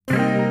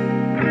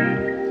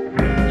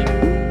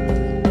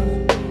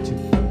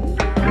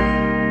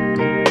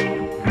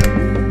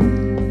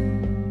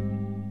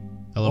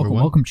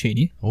welcome,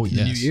 Cheney. Oh, to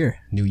the yes. New Year.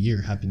 New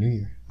Year. Happy New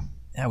Year.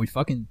 Yeah, we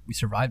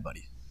survived,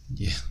 buddy.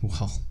 Yeah,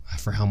 well,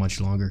 for how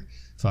much longer?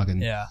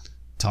 Fucking Yeah.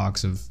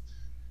 talks of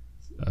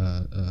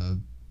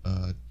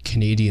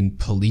Canadian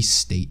police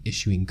state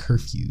issuing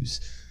curfews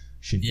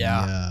should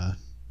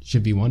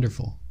be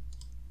wonderful.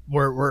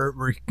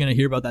 We're gonna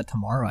hear about that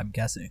tomorrow, I'm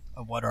guessing,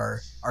 of what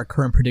our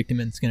current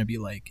predicament is gonna be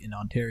like in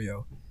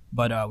Ontario.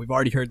 But we've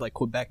already heard like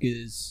Quebec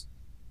is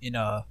in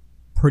a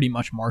pretty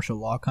much martial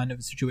law kind of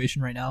a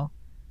situation right now.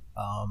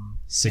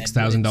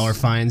 $6,000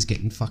 fines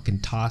getting fucking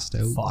tossed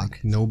out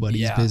like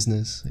nobody's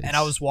business. And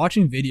I was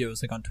watching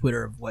videos like on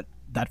Twitter of what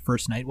that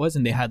first night was,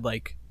 and they had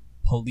like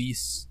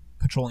police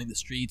patrolling the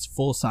streets,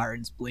 full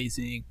sirens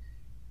blazing,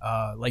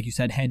 like you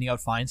said, handing out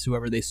fines to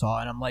whoever they saw.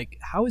 And I'm like,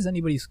 how is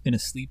anybody gonna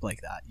sleep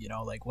like that? You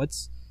know, like what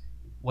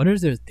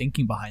is their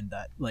thinking behind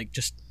that? Like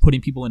just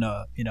putting people in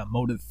a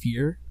mode of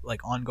fear,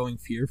 like ongoing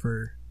fear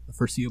for the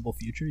foreseeable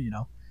future, you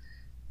know?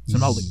 So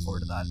I'm not looking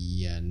forward to that.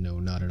 Yeah, no,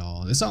 not at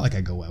all. It's not like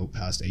I go out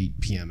past 8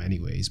 p.m.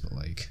 anyways, but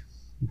like...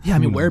 Yeah, I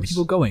mean, where are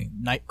people going?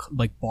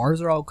 Like,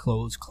 bars are all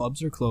closed,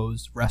 clubs are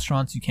closed,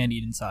 restaurants you can't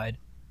eat inside.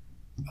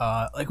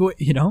 Like, what,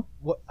 you know?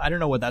 What, I don't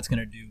know what that's going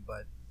to do,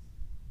 but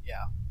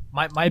yeah.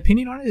 My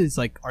opinion on it is,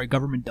 like, our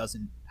government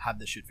doesn't have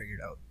this shit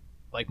figured out.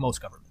 Like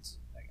most governments,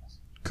 I guess.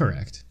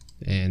 Correct.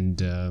 And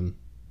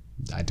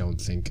I don't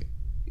think...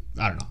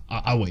 I don't know.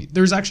 I'll wait.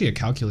 There's actually a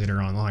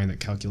calculator online that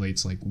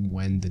calculates, like,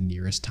 when the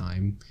nearest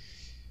time...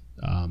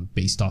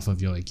 based off of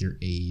your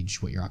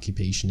age, what your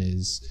occupation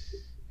is,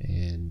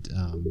 and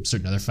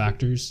certain other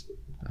factors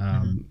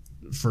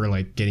for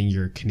like getting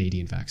your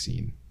Canadian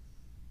vaccine.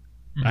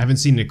 I haven't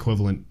seen an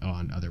equivalent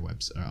on other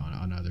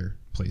on other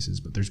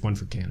places, but there's one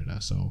for Canada.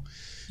 So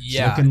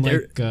yeah, it's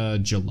looking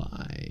like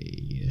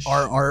July-ish.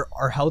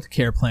 Our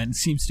healthcare plan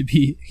seems to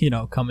be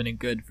coming in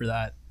good for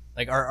that.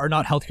 Like our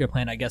not healthcare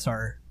plan, I guess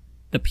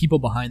the people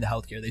behind the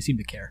healthcare, they seem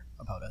to care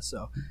about us.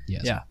 So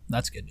yes. Yeah,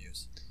 that's good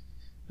news.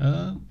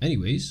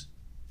 Anyways,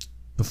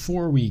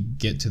 before we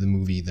get to the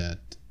movie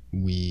that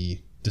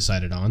we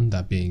decided on,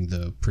 that being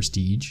The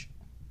Prestige,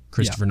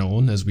 Christopher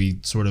Nolan, as we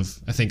sort of,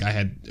 I think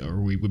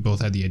we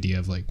both had the idea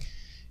of like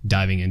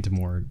diving into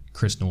more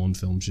Chris Nolan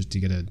films just to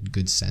get a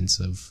good sense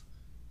of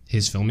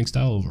his filming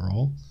style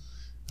overall.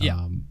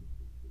 Yeah.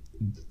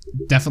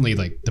 Definitely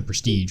like The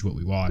Prestige, what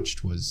we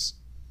watched was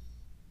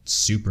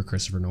super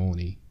Christopher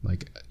Nolan-y.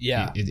 Like,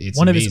 yeah, it's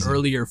one amazing. of his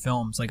earlier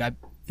films. Like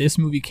this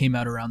movie came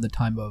out around the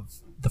time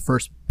of the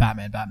first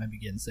Batman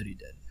Begins that he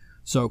did.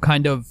 So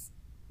kind of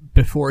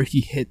before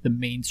he hit the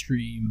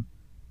mainstream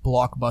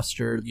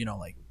blockbuster,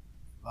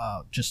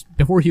 just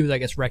before he was, I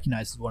guess,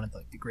 recognized as one of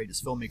the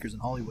greatest filmmakers in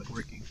Hollywood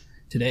working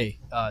today.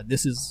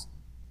 This is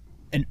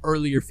an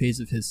earlier phase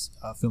of his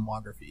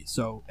filmography.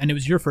 So, and it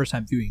was your first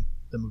time viewing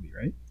the movie,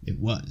 right? It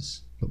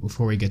was. But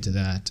before we get to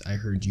that, I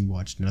heard you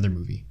watched another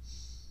movie.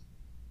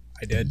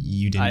 I did.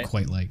 You didn't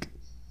quite like.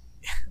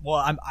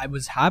 Well, I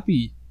was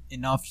happy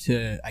enough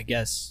to, I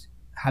guess,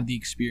 have the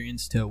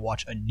experience to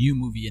watch a new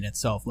movie in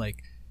itself.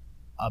 Like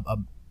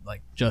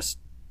just,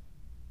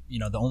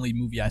 the only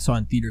movie I saw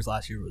in theaters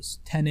last year was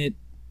Tenet,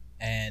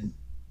 and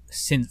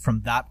since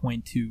from that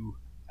point to,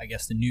 I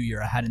guess, the new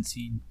year, I hadn't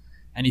seen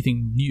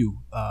anything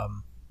new.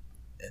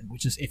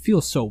 Which is, it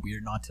feels so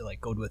weird not to like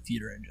go to a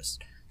theater and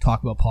just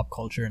talk about pop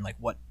culture and like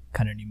what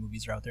kind of new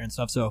movies are out there and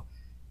stuff. So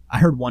I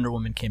heard Wonder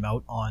Woman came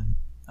out on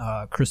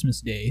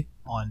Christmas Day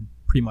on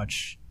pretty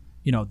much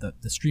the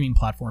streaming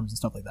platforms and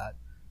stuff like that,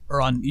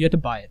 or you had to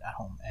buy it at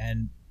home.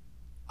 And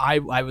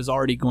I was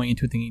already going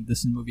into it thinking this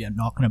is a movie I'm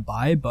not going to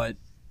buy, but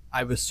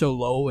I was so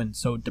low and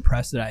so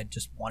depressed that I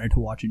just wanted to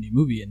watch a new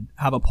movie and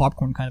have a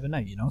popcorn kind of a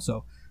night,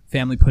 So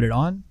family put it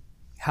on,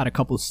 had a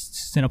couple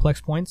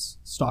Cineplex points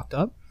stocked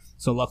up.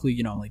 So luckily,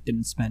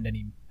 didn't spend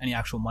any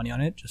actual money on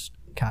it, just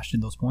cashed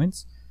in those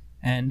points.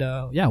 And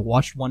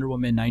watched Wonder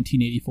Woman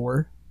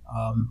 1984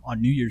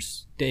 on New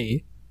Year's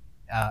Day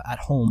at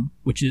home,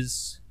 which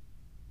is...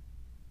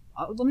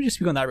 let me just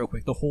speak on that real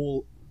quick.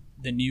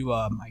 The new,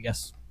 I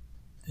guess,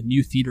 the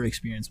new theater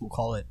experience, we'll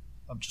call it,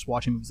 of just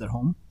watching movies at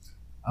home.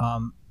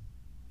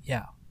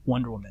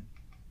 Wonder Woman.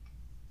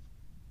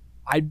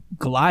 I'm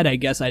glad, I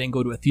guess, I didn't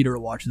go to a theater to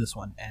watch this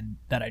one and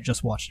that I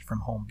just watched it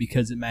from home,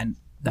 because it meant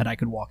that I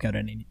could walk out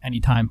any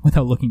time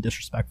without looking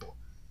disrespectful.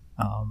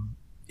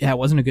 It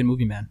wasn't a good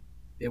movie, man.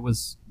 It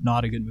was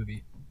not a good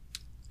movie.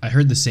 I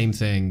heard the same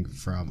thing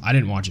I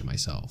didn't watch it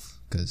myself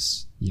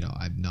because,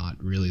 I'm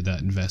not really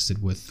that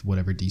invested with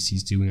whatever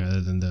DC's doing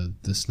other than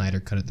the Snyder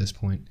cut at this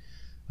point.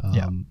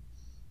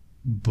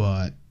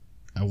 But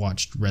I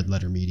watched Red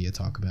Letter Media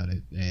talk about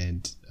it,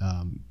 and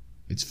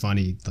it's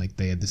funny, like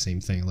they had the same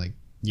thing. Like,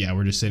 yeah,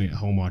 we're just sitting at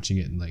home watching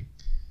it, and like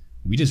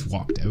we just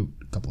walked out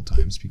a couple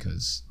times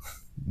because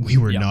we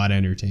were not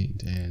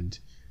entertained. And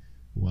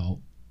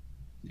well,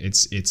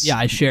 it's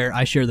I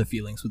share the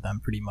feelings with them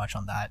pretty much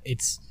on that.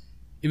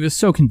 It was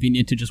so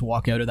convenient to just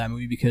walk out of that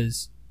movie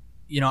because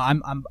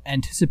I'm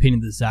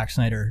anticipating the Zack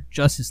Snyder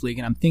Justice League,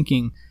 and I'm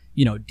thinking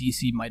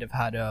DC might have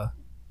had a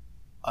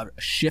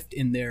shift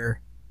in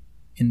their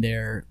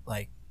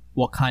like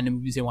what kind of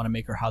movies they want to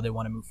make or how they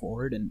want to move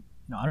forward. And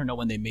I don't know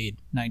when they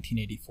made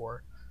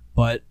 1984,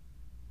 but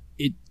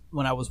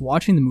when I was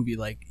watching the movie,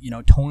 like,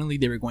 tonally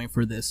they were going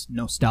for this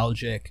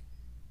nostalgic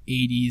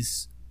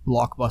 80s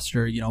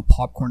blockbuster,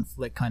 popcorn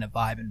flick kind of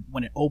vibe. And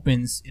when it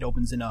opens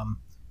in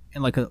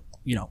like a,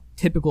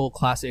 typical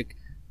classic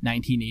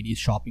 1980s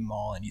shopping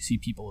mall, and you see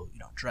people,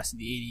 dressed in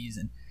the 80s,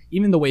 and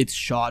even the way it's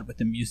shot with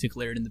the music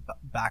layered in the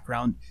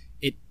background,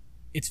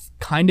 it's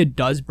kind of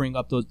does bring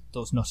up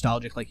those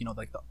nostalgic, like,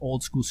 like the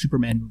old school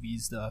Superman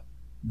movies, the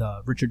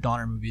Richard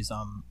Donner movies.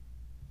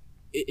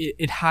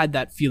 It had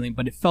that feeling,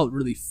 but it felt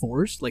really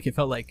forced. Like, it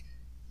felt like,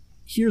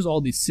 here's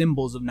all these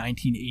symbols of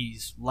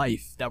 1980s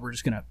life that we're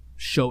just gonna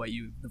show at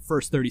you the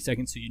first 30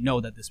 seconds, so you know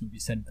that this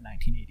movie's set in the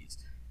 1980s.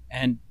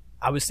 And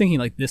I was thinking,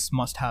 like, this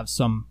must have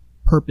some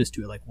purpose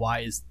to it. Like, why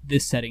is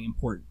this setting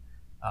important?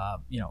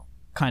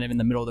 Kind of in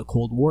the middle of the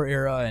Cold War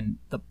era, and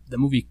the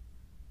movie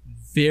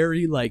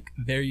very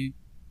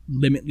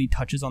limitly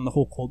touches on the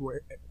whole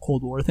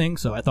Cold War thing.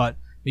 So I thought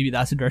maybe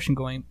that's the direction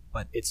going,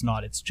 but it's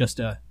not. It's just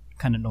a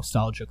kind of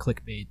nostalgia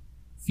clickbait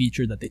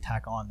feature that they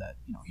tack on, that,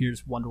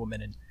 here's Wonder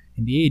Woman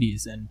in the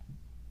 80s. And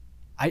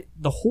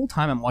the whole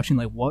time I'm watching,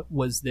 like, what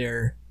was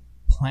their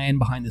plan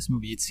behind this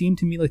movie? It seemed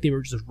to me like they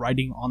were just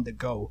writing on the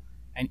go,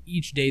 and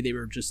each day they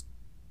were just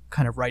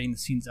kind of writing the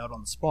scenes out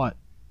on the spot.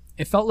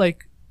 It felt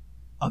like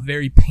a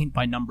very paint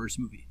by numbers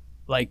movie.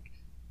 Like,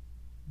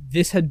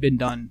 this had been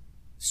done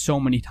so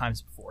many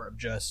times before, of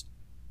just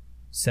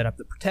set up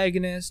the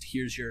protagonist,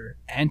 here's your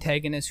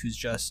antagonist who's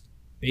just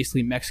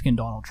basically Mexican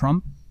Donald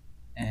Trump,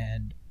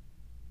 and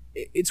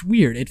it's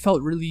weird. It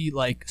felt really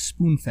like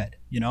spoon-fed,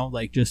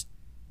 like, just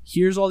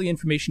here's all the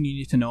information you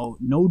need to know,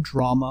 no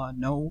drama,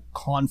 no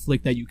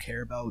conflict that you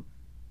care about,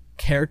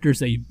 characters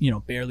that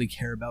you barely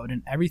care about,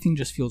 and everything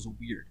just feels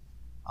weird.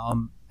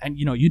 And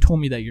you told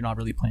me that you're not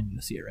really planning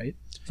to see it, right?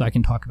 So I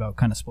can talk about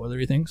kind of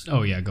spoilery things.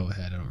 Oh yeah, go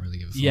ahead. I don't really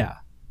give a fuck. Yeah.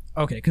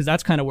 Okay, because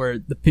that's kind of where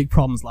the big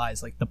problems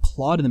lies. Like, the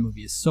plot of the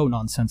movie is so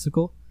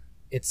nonsensical.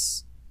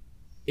 It's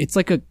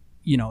like a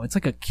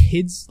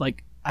kid's,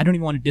 like, I don't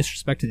even want to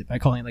disrespect it by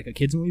calling it like a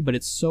kid's movie, but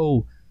it's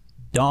so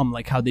dumb,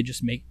 like how they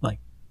just make, like,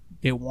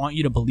 they want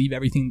you to believe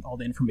everything, all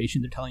the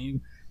information they're telling you.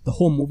 The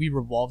whole movie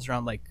revolves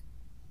around, like,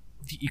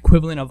 the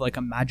equivalent of, like,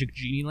 a magic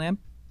genie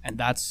lamp, and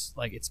that's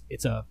like it's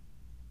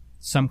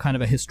some kind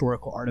of a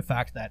historical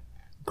artifact that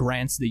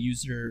grants the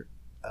user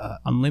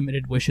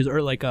unlimited wishes,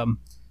 or like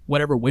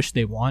whatever wish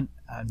they want.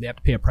 They have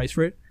to pay a price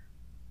for it,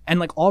 and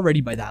like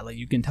already by that, like,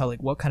 you can tell,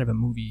 like, what kind of a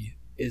movie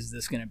is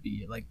this gonna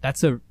be. Like,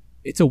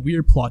 it's a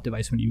weird plot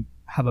device when you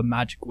have a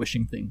magic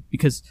wishing thing,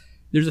 because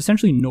there's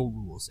essentially no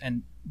rules,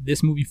 and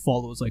this movie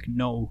follows, like,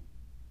 no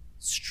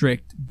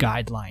strict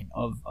guideline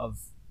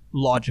of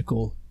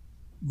logical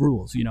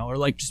rules, or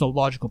like just a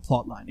logical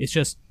plot line. It's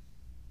just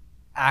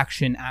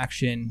action.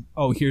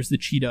 Oh, here's the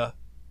cheetah.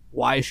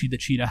 Why is she the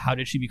cheetah? How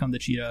did she become the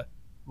cheetah?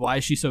 Why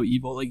is she so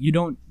evil? Like, you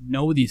don't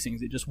know these things.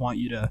 They just want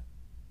you to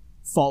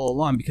follow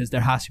along, because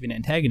there has to be an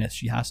antagonist.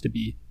 She has to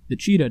be the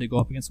cheetah to go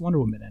up against Wonder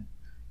Woman. And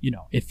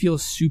it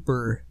feels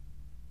super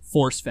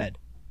force-fed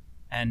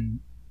and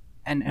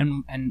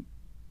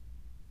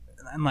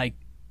like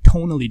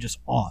tonally just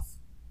off.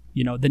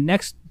 The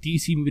next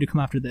DC movie to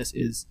come after this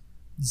is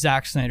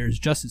Zack Snyder's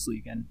Justice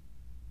League, and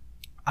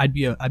I'd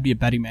be a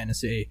betting man to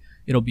say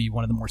it'll be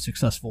one of the more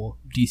successful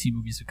DC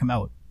movies to come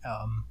out,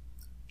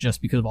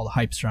 just because of all the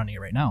hype surrounding it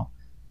right now.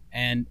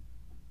 And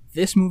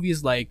this movie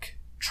is like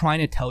trying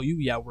to tell you,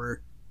 yeah,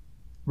 we're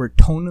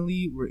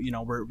tonally,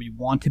 we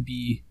want to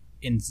be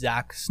in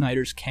Zack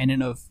Snyder's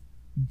canon of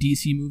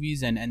DC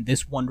movies, and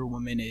this Wonder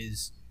Woman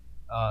is,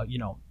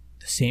 the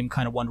same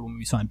kind of Wonder Woman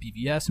we saw in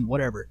BVS and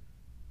whatever.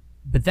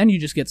 But then you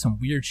just get some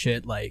weird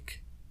shit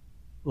like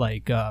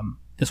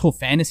this whole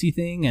fantasy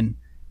thing, and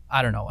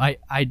I don't know.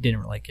 I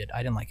didn't like it.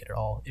 I didn't like it at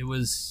all. It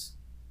was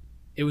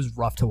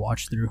rough to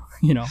watch through.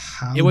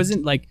 It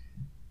wasn't like,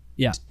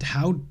 yeah.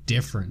 How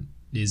different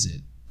is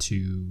it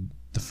to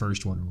the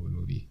first Wonder Woman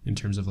movie in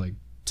terms of, like,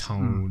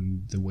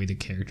 tone, the way the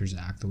characters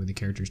act, the way the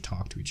characters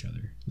talk to each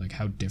other? Like,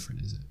 how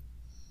different is it?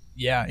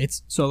 Yeah,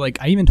 it's so, like,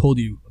 I even told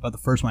you about the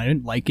first one. I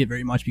didn't like it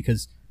very much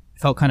because it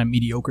felt kind of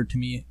mediocre to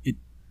me.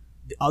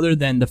 Other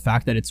than the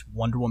fact that it's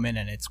Wonder Woman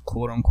and it's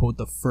quote unquote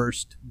the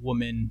first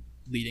woman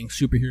leading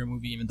superhero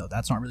movie, even though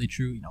that's not really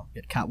true. You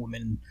had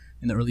Catwoman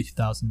in the early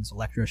 2000s,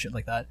 Elektra, shit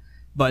like that.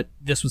 But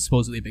this was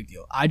supposedly a big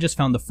deal. I just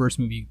found the first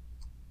movie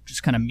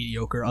just kind of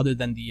mediocre, other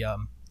than the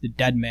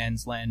Dead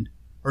Man's Land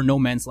or No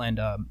Man's Land,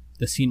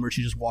 the scene where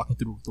she's just walking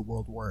through the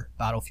World War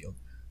battlefield.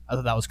 I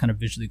thought that was kind of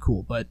visually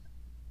cool, but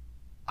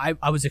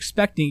I was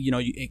expecting,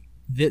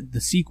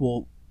 the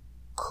sequel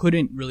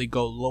couldn't really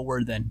go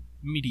lower than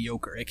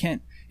mediocre.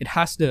 It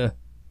has to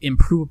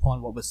improve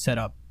upon what was set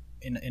up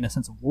in a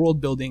sense of world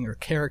building or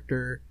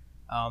character.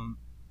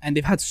 And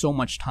they've had so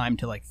much time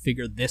to, like,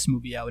 figure this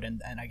movie out,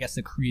 and I guess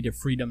the creative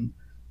freedom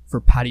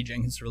for Patty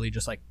Jenkins to really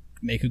just, like,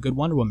 make a good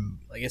Wonder Woman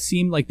movie. Like, it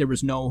seemed like there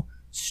was no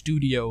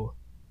studio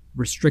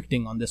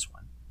restricting on this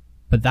one.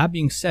 But that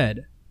being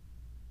said,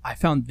 I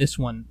found this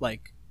one,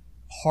 like,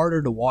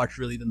 harder to watch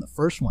really than the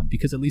first one,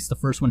 because at least the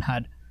first one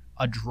had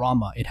a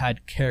drama. It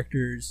had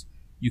characters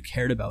you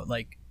cared about.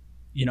 Like,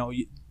 you know,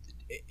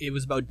 it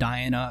was about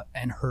Diana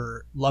and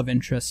her love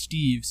interest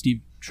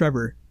Steve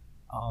Trevor,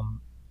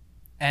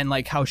 and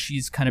like how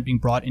she's kind of being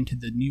brought into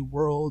the new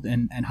world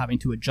and having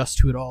to adjust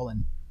to it all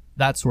and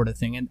that sort of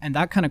thing, and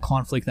that kind of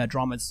conflict, that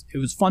drama, it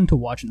was fun to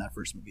watch in that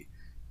first movie.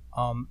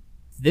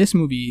 This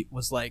movie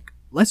was like,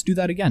 let's do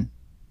that again,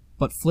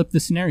 but flip the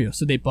scenario.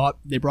 So they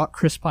brought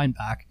Chris Pine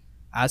back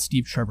as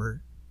Steve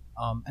Trevor,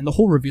 and the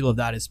whole reveal of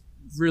that is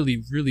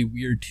really, really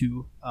weird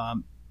too. I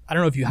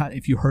don't know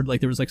if you heard,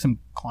 like there was like some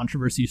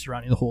controversy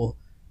surrounding the whole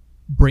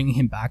bringing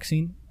him back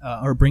scene,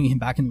 or bringing him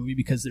back in the movie,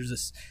 because there's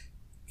this,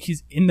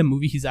 he's in the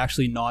movie, he's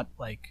actually not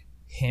like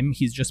him,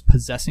 he's just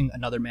possessing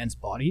another man's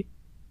body.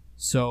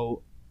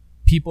 So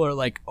people are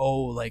like,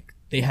 oh, like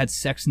they had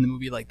sex in the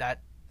movie, like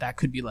that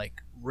could be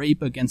like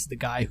rape against the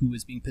guy who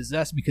was being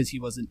possessed, because he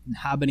wasn't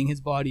inhabiting his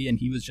body and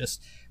he was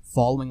just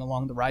following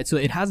along the ride. So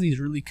it has these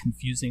really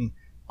confusing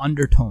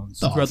undertones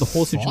throughout the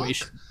whole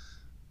situation.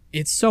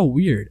 It's so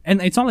weird.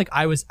 And it's not like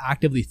I was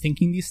actively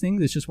thinking these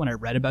things. It's just when I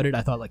read about it,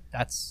 I thought like,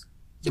 that's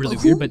really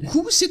weird. But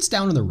who sits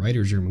down in the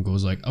writer's room and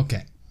goes like,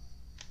 okay,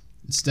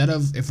 instead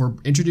of, if we're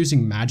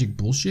introducing magic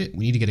bullshit,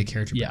 we need to get a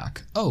character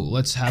back. Oh,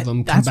 let's have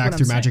him come back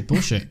through magic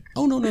bullshit.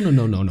 Oh,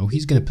 no.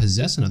 He's going to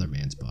possess another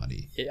man's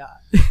body. Yeah.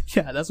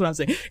 Yeah, that's what I'm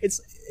saying.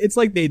 It's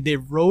like they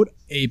wrote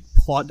a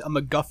plot, a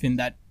MacGuffin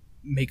that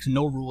makes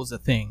no rules a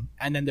thing.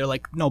 And then they're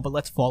like, no, but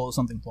let's follow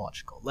something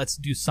logical. Let's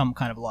do some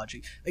kind of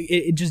logic. Like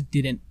it just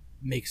didn't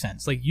make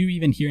sense. Like you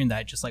even hearing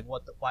that, just like,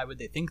 why would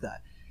they think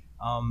that?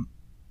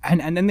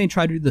 And then they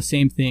try to do the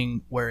same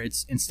thing where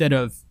it's, instead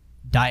of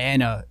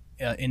Diana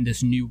in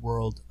this new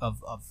world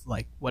of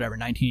like whatever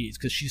 1980s,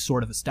 because she's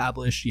sort of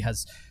established, she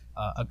has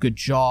a good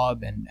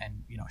job and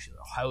you know, she has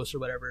a house or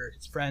whatever,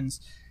 his friends,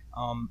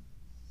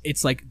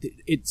 it's like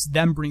it's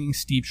them bringing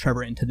Steve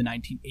Trevor into the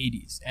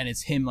 1980s, and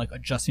it's him like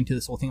adjusting to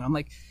this whole thing. And I'm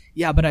like,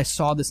 yeah, but I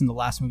saw this in the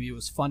last movie, it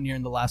was funnier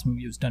in the last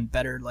movie, it was done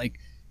better. Like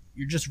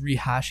you're just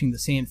rehashing the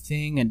same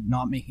thing and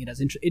not making it as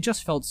interesting. It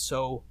just felt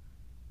so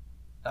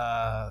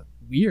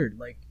weird.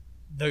 Like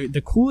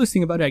the coolest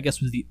thing about it, I guess,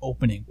 was the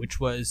opening,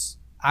 which was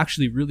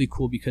actually really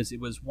cool because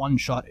it was one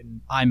shot in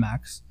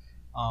IMAX,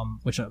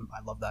 which I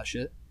love that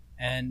shit.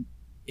 And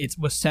it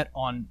was set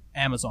on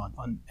Amazon,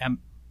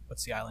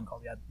 what's the island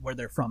called? Yeah, where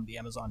they're from, the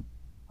Amazon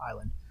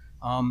island.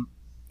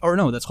 Or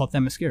no, that's called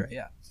Themyscira.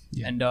 Yeah.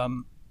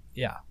 And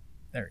yeah,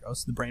 there it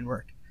goes. The brain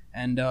worked.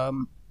 And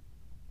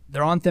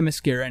they're on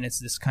Themyscira, and it's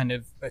this kind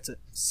of, it's a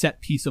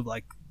set piece of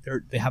like,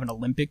 they have an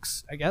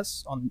Olympics, I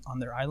guess, on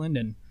their island,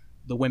 and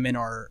the women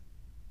are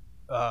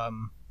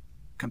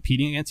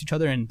competing against each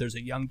other, and there's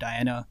a young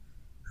Diana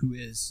who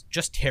is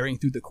just tearing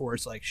through the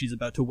course, like she's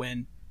about to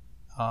win,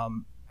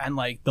 and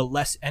like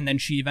and then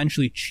she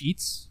eventually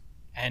cheats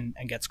and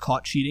gets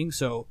caught cheating,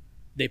 so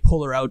they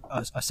pull her out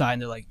aside,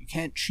 and they're like, you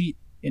can't cheat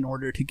in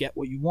order to get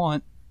what you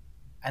want.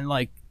 And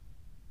like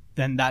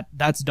then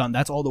that's done.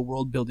 That's all the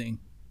world building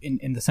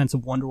in the sense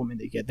of Wonder Woman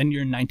they get. Then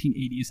you're in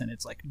 1980s and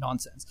it's like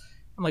nonsense.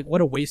 I'm like,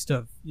 what a waste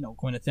of, you know,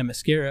 going to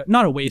Themyscira.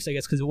 Not a waste, I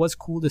guess, because it was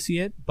cool to see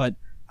it, but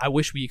I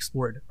wish we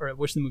explored, or I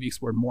wish the movie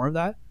explored more of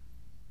that.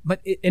 But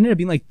it ended up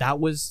being like, that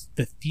was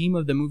the theme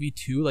of the movie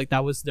too. Like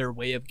that was their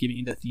way of giving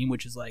you the theme,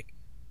 which is like,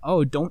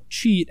 oh, don't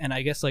cheat. And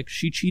I guess like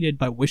she cheated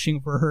by wishing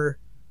for her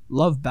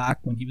love back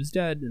when he was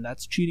dead, and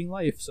that's cheating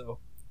life. So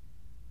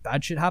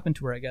bad shit happened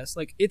to her, I guess.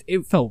 Like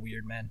it felt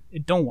weird, man.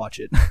 Don't watch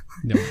it.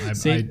 No, I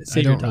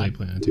don't really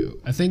plan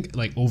to. I think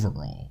like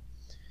overall,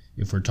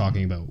 if we're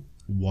talking about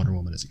Wonder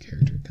Woman as a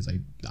character, because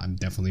I'm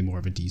definitely more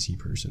of a DC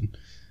person.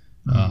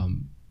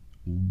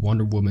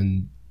 Wonder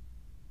Woman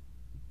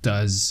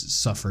does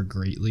suffer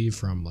greatly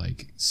from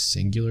like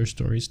singular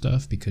story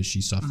stuff, because she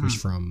suffers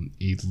from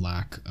a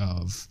lack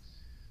of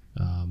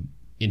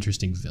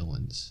interesting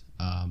villains.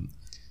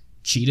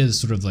 Cheetah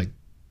is sort of like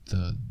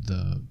the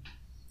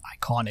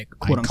iconic,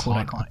 quote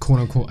unquote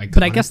iconic.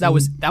 But I guess that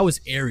was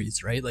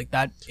Ares, right? Like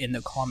that in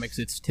the comics,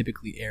 it's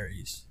typically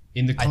Ares.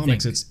 In the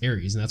comics, it's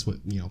Ares, and that's what,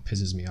 you know,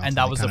 pisses me off. And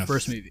that was the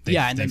first movie.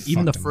 Yeah, and then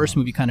even the first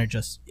movie kind of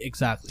just,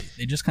 exactly,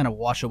 they just kind of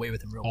wash away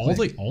with him real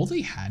quick. All they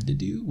had to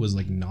do was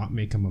like not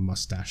make him a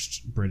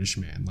mustached British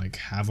man, like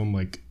have him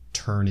like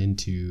turn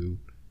into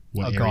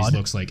what Ares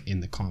looks like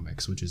in the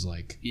comics, which is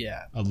like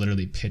a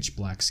literally pitch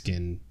black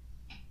skin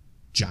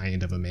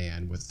giant of a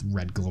man with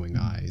red glowing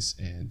eyes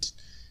and,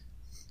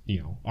 you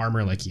know,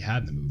 armor like he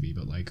had in the movie.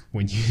 But like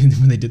when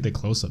they did the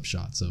close-up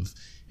shots of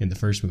in the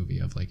first movie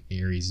of like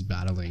Ares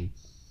battling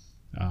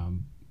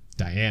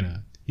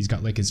Diana, he's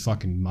got like his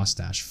fucking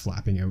mustache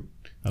flapping out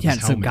of his helmet.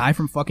 It's a guy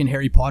from fucking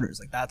Harry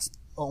Potter's. Like that's the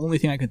only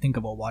thing I could think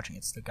of while watching.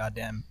 It's the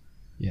goddamn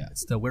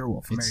it's the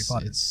werewolf from Harry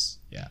Potter.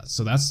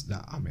 So that's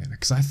man,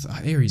 because I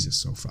thought Ares is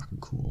so fucking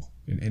cool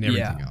and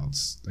everything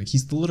else. Like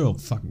he's the literal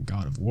fucking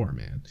god of war,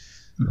 man.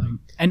 Like,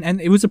 and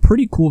it was a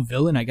pretty cool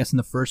villain, I guess, in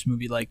the first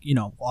movie. Like, you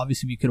know,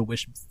 obviously we could have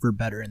wished for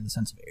better in the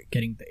sense of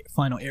getting the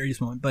final Ares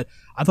moment, but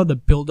I thought the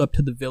build up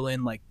to the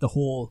villain, like the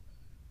whole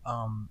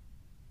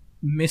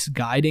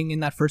misguiding in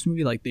that first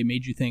movie, like they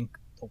made you think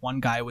the one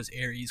guy was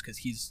Ares because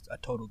he's a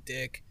total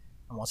dick,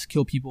 and wants to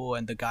kill people,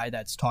 and the guy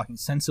that's talking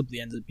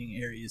sensibly ends up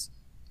being Ares,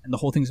 and the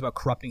whole thing's about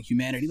corrupting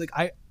humanity. Like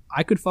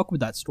I could fuck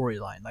with that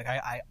storyline. Like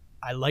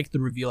I liked the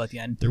reveal at the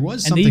end. There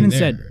was and something they even there.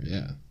 said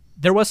Yeah.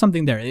 there was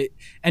something there.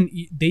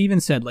 They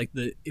even said like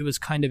it was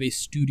kind of a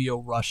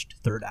studio rushed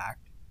third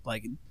act.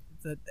 Like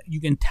you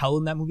can tell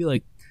in that movie,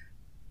 like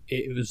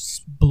it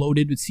was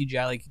bloated with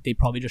CGI. Like they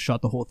probably just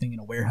shot the whole thing in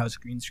a warehouse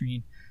green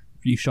screen,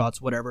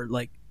 reshots, whatever.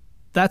 Like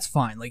that's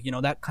fine. Like, you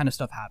know, that kind of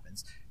stuff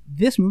happens.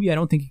 This movie, I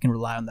don't think you can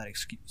rely on that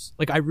excuse.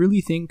 Like I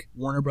really think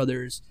Warner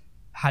Brothers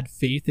had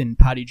faith in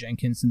Patty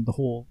Jenkins and the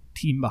whole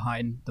team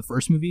behind the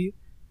first movie.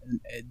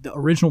 The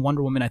original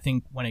Wonder Woman, I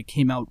think when it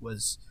came out,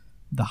 was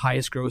the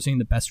highest grossing,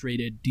 the best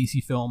rated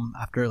DC film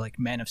after like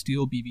Man of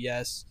Steel,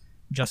 BVS,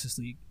 Justice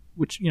League,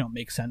 which, you know,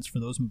 makes sense for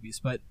those movies.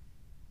 But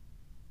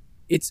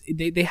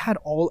they had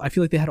all, I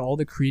feel like they had all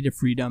the creative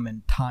freedom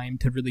and time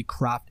to really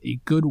craft a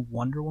good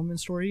Wonder Woman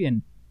story,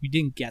 and we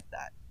didn't get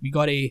that. We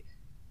got a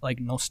like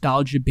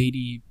nostalgia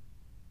baity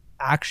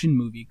action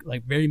movie,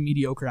 like very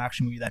mediocre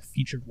action movie that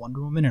featured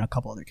Wonder Woman and a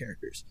couple other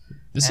characters.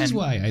 This is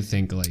why I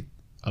think like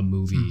a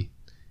movie,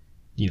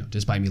 you know,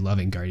 despite me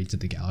loving Guardians of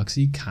the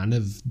Galaxy, kind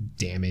of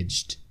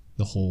damaged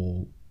the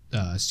whole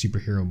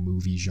superhero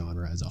movie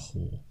genre as a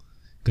whole,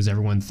 because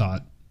everyone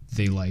thought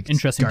they liked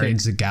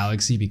Guardians of the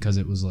Galaxy because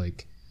it was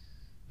like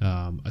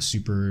a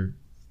super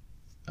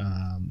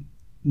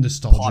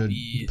nostalgia,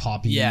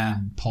 poppy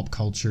pulp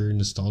culture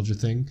nostalgia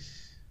thing,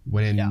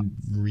 when in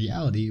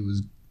reality it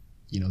was,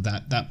 you know,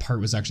 that part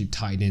was actually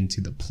tied into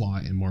the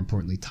plot, and more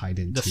importantly tied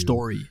into the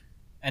story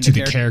and to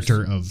the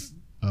character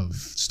of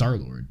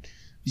Star-Lord.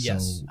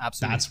 Yes, so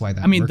absolutely. That's why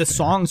that, I mean, the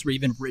songs were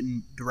even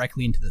written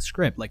directly into the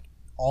script. Like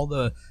all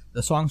the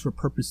songs were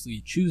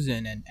purposely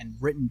chosen and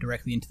written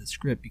directly into the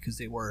script because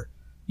they were,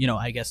 you know,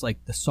 I guess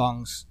like the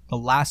songs, the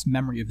last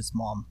memory of his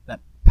mom that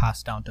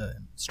passed down to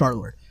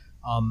Star-Lord.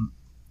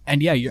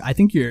 And yeah, I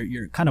think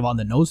you're kind of on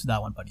the nose with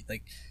that one, buddy.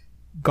 Like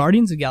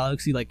Guardians of the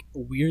Galaxy, like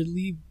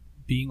weirdly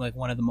being like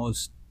one of the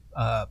most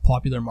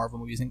popular Marvel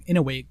movies, and in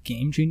a way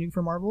game changing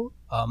for Marvel.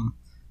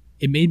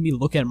 It made me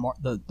look at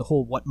the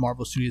whole what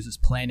Marvel Studios is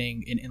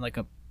planning in like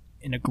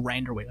in a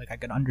grander way. Like I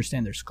could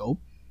understand their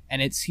scope,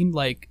 and it seemed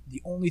like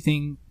the only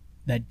thing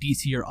that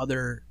DC or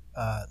other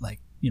like,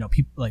 you know,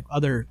 people like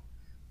other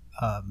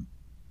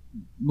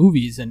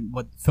movies and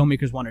what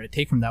filmmakers wanted to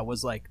take from that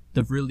was like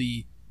the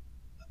really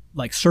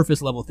like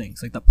surface level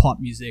things, like the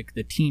pop music,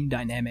 the team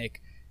dynamic,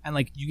 and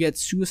like you get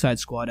Suicide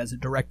Squad as a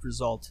direct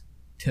result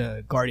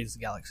to Guardians of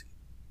the Galaxy.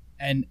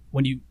 And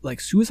when you like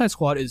Suicide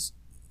Squad is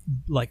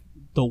like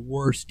the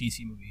worst DC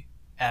movie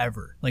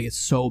ever. Like it's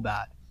so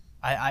bad.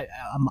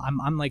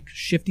 I'm like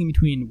shifting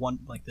between one,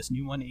 like this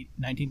new one,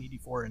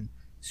 1984, and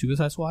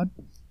Suicide Squad,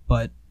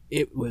 but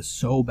it was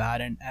so bad.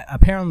 And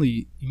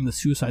apparently even the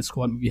Suicide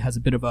Squad movie has a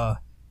bit of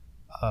a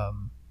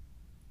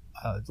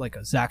like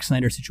a Zack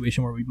Snyder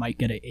situation where we might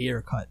get a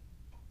Ayer cut,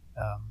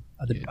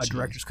 a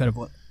director's cut of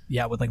what,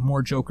 with like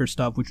more Joker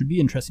stuff, which would be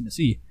interesting to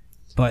see.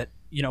 But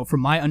you know, from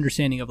my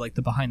understanding of like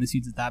the behind the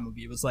scenes of that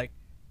movie, it was like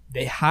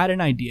they had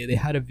an idea, they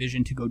had a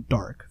vision to go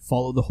dark,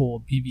 follow the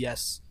whole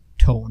BVS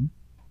tone,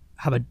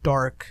 have a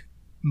dark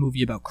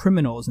movie about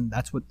criminals, and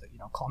that's what the, you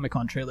know,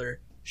 Comic-Con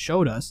trailer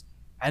showed us.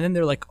 And then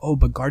they're like, oh,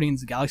 but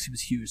Guardians of the Galaxy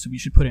was huge, so we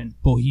should put in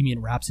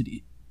Bohemian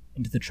Rhapsody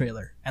into the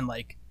trailer and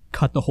like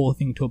cut the whole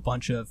thing to a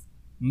bunch of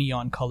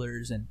neon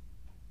colors. And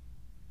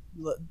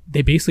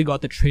they basically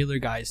got the trailer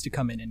guys to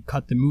come in and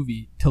cut the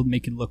movie to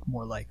make it look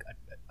more like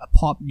a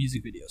pop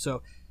music video.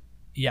 So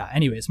yeah,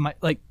 anyways, my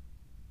like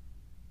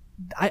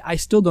I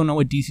still don't know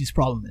what DC's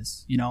problem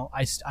is. You know,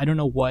 I don't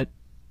know what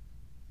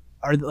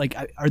are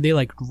they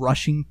like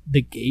rushing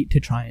the gate to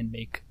try and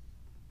make,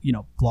 you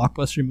know,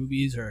 blockbuster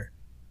movies, or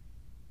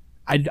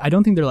I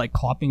don't think they're like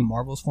copying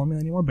Marvel's formula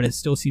anymore, but it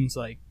still seems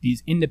like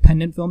these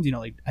independent films, you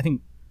know, like I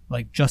think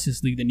like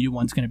Justice League, the new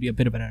one's going to be a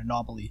bit of an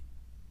anomaly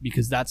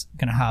because that's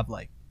going to have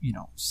like, you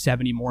know,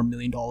 $70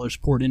 million more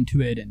poured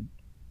into it and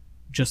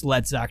just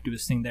let Zack do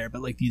his thing there.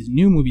 But like these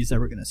new movies that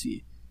we're going to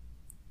see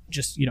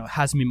just, you know,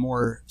 has me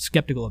more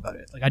skeptical about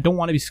it. Like I don't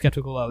want to be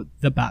skeptical about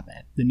the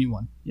Batman, the new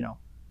one, you know.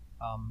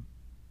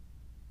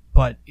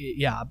 But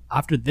yeah,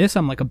 after this,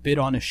 I'm like a bit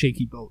on a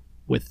shaky boat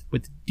with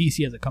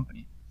DC as a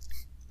company.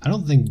 I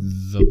don't think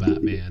the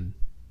Batman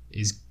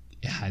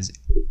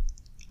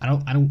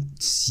I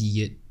don't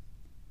see it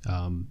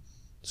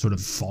sort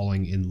of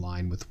falling in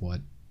line with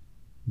what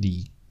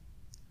the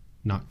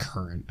not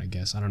current, I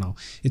guess. I don't know.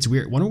 It's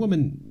weird. Wonder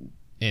Woman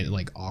and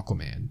like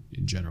Aquaman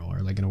in general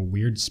are like in a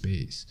weird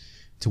space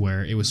to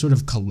where it was sort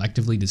of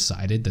collectively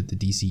decided that the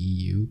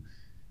DCEU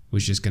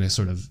was just going to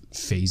sort of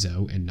phase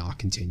out and not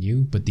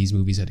continue, but these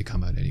movies had to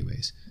come out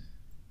anyways.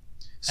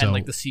 So, and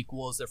like the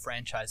sequels, the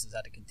franchises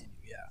had to continue.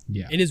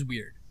 Yeah. It is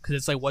weird because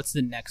it's like, what's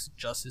the next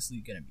Justice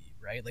League going to be,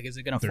 right? Like, is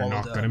it going to follow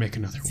not the gonna make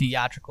another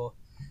theatrical?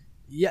 One.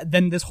 Yeah,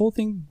 then this whole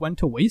thing went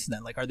to waste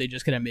then. Like, are they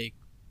just going to make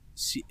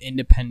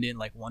independent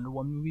like Wonder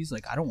Woman movies?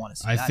 Like, I don't want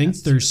to see that. I think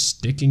they're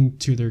sticking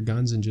to their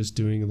guns and just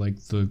doing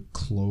like the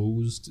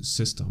closed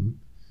system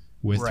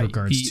with Right.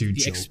 regards to The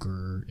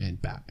Joker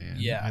and Batman.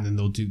 Yeah. And then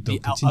they'll the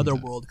continue that.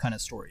 otherworld kind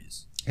of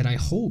stories, And I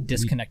hope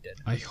disconnected.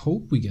 I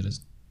hope we get a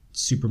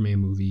Superman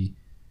movie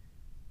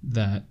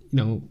that,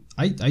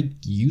 I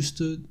used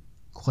to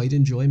quite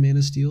enjoy Man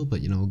of Steel,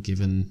 but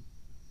given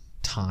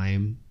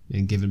time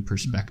and given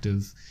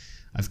perspective,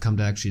 I've come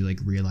to actually like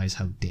realize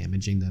how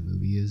damaging that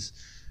movie is.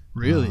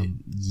 Really?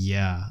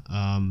 Yeah.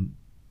 I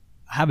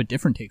have a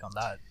different take on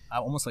that. I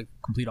almost like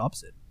complete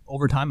opposite.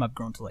 Over time, I've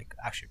grown to like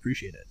actually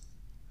appreciate it.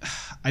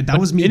 That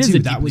was me it is too. a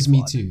That deeply was me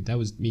flawed. too. That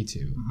was me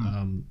too.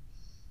 Mm-hmm.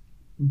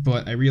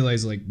 But I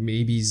realized like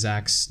maybe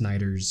Zack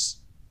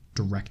Snyder's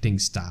directing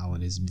style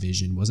and his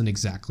vision wasn't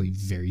exactly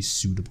very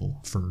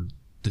suitable for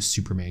the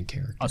Superman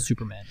character. A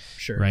Superman,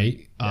 sure.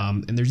 Right? Yeah.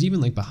 And there's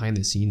even like behind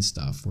the scenes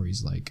stuff where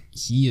he's like,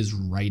 he is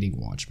writing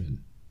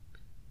Watchmen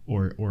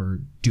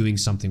or doing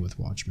something with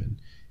Watchmen,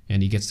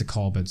 and he gets the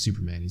call about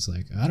Superman. He's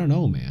like, I don't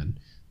know, man.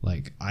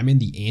 Like, I'm in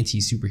the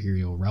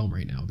anti-superhero realm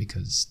right now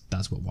because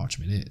that's what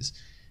Watchmen is.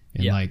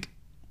 And like,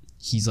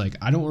 he's like,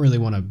 I don't really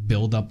want to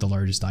build up the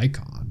largest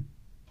icon.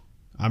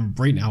 I'm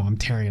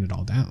tearing it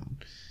all down.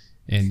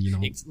 And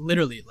It's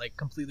literally like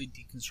completely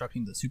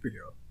deconstructing the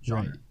superhero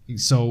genre. right.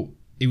 So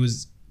it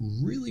was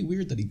really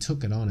weird that he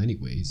took it on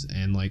anyways.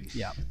 And like,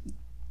 Yeah.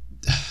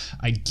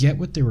 I get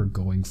what they were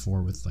going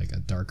for with like a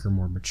darker,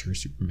 more mature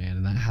Superman,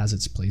 and that has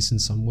its place in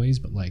some ways,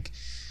 but like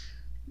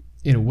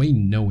in a way,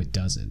 no, it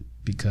doesn't,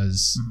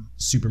 because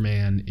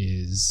Superman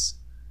is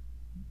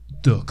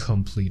the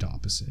complete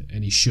opposite,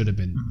 and he should have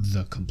been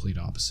the complete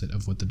opposite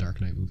of what the Dark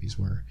Knight movies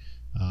were.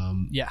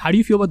 Yeah. How do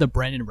you feel about the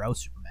Brandon Routh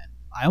Superman?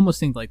 I almost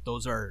think like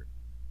those are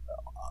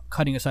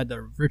cutting aside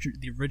the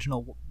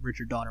original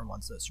Richard Donner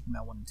ones, the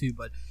Superman 1 and 2,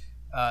 but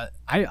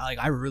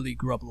I really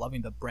grew up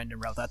loving the Brandon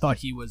Routh. I thought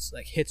he was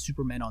like hit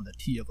Superman on the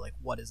tee of like,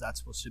 what is that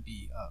supposed to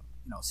be?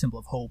 A symbol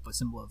of hope, a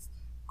symbol of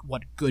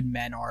what good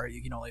men are,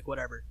 like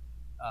whatever.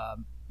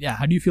 Yeah.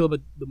 How do you feel about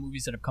the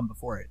movies that have come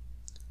before it?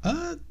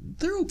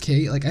 They're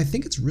okay. Like, I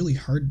think it's really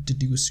hard to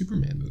do a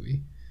Superman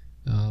movie.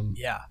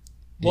 Yeah.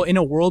 Well, in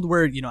a world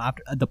where,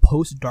 after the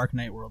post Dark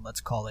Knight world,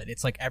 let's call it,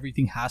 it's like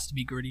everything has to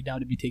be gritty down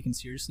to be taken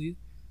seriously.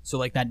 So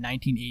like that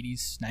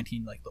 1980s,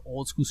 like the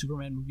old school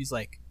Superman movies,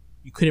 like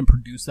you couldn't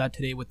produce that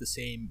today with the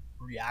same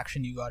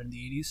reaction you got in the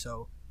 80s.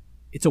 So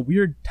it's a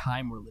weird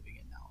time we're living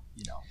in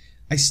now,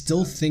 I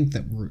still think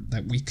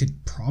that we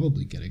could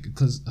probably get it,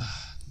 because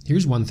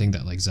here's one thing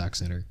that like Zack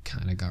Snyder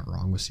kind of got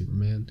wrong with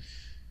Superman.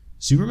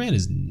 Superman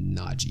is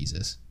not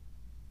Jesus.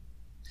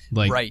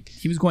 Like, right.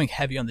 He was going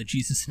heavy on the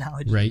Jesus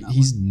analogy. right.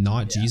 He's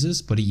not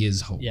Jesus, but he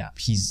is hope. Yeah.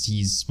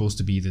 He's supposed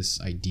to be this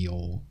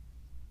ideal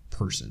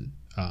person.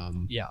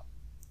 Yeah.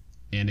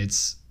 And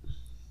it's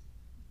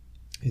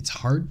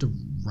hard to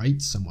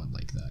write someone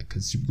like that,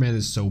 because Superman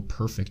is so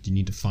perfect. You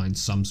need to find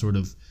some sort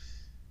of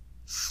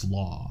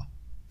flaw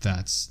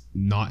that's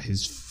not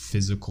his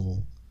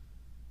physical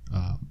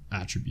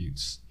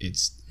attributes.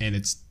 And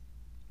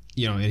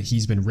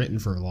he's been written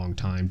for a long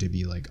time to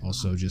be like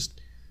also just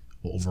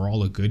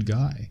overall a good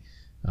guy.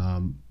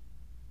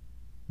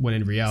 When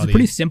in reality, it's a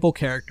pretty simple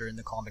character in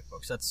the comic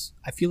books.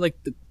 I feel like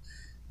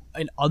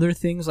in other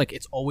things, like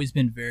it's always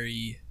been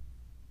very.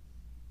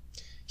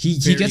 He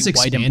gets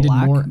white and expanded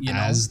black, more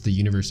as the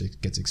universe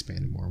gets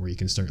expanded more, where you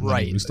can start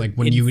letting loose. Like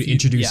when you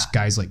introduce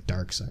guys like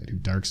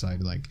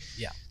Darkseid, like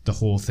the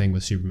whole thing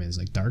with Superman is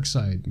like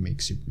Darkseid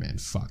makes Superman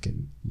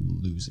fucking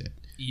lose it.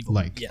 Evil.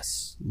 Like,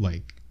 yes.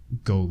 Like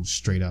go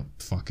straight up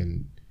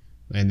fucking,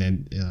 and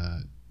then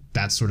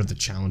that's sort of the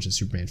challenge that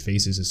Superman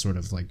faces, is sort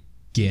of like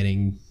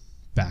getting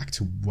back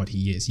to what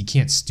he is. He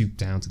can't stoop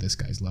down to this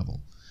guy's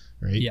level,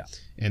 right? Yeah.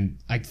 And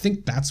I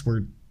think that's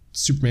where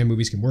Superman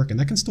movies can work, and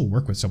that can still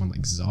work with someone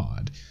like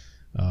Zod.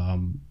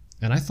 And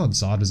I thought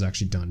Zod was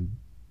actually done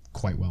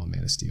quite well in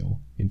Man of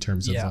Steel in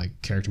terms of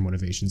like character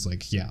motivations.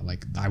 Like,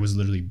 like I was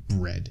literally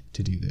bred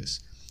to do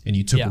this, and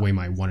you took away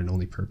my one and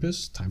only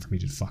purpose. Time for me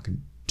to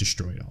fucking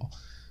destroy it all.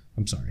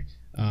 I'm sorry.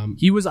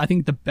 He was, I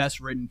think, the best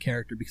written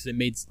character because it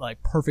made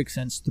like perfect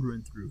sense through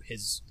and through.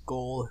 His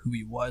goal, who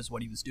he was,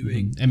 what he was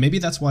doing, and maybe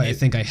that's why I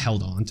think I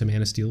held on to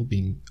Man of Steel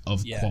being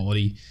of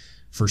quality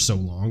for so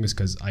long, is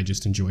because I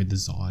just enjoyed the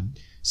Zod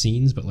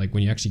scenes. But like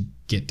when you actually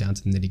get down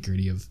to the nitty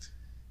gritty of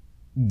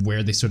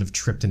where they sort of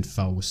tripped and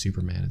fell with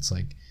Superman, it's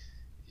like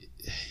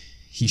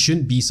he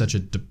shouldn't be such a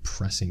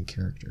depressing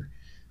character.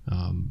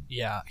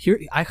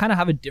 Here I kind of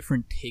have a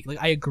different take. Like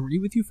I agree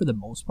with you for the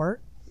most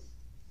part.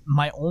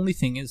 My only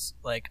thing is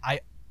like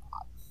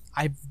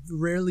I've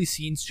rarely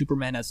seen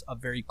Superman as a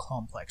very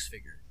complex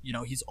figure.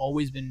 He's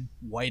always been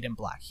white and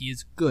black. He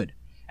is good.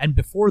 And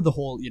before the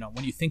whole,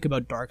 when you think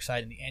about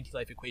Darkseid and the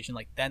anti-life equation,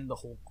 like then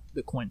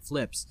the coin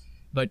flips.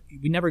 But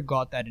we never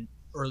got that in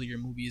earlier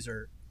movies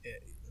or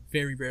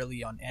very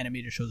rarely on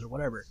animated shows or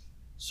whatever.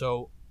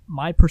 So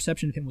my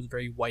perception of him was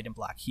very white and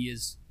black. He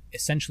is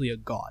essentially a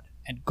god,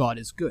 and God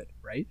is good,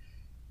 right?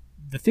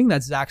 The thing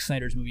that Zack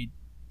Snyder's movie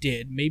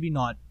did, maybe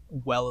not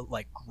well,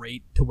 like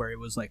great to where it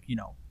was like,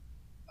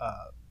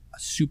 a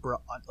super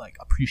like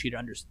appreciated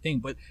thing,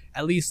 but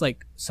at least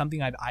like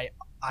something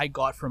I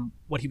got from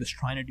what he was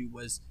trying to do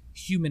was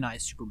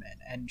humanize Superman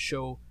and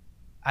show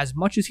as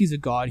much as he's a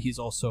god, he's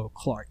also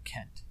Clark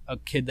Kent, a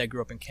kid that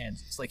grew up in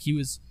Kansas. Like, he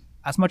was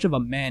as much of a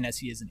man as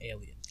he is an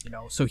alien, you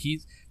know? So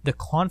he's, the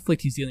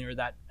conflict he's dealing with,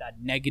 that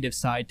negative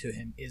side to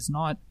him is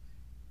not,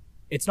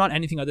 it's not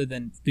anything other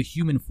than the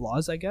human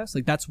flaws, I guess.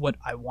 Like, that's what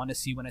I want to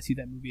see when I see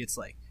that movie. It's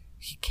like,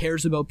 he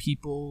cares about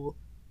people,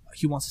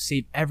 he wants to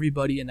save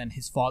everybody, and then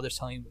his father's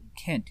telling him, you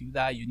can't do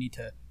that, you need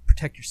to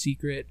protect your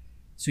secret.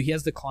 So he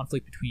has the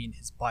conflict between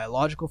his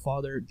biological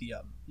father, the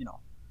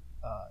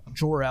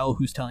Jor-El,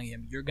 who's telling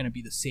him, you're going to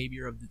be the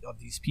savior of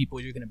these people,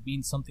 you're going to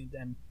mean something to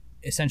them,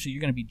 essentially you're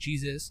going to be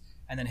Jesus.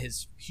 And then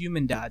his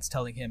human dad's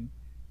telling him,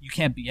 you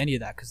can't be any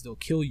of that because they'll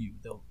kill you,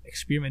 they'll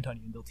experiment on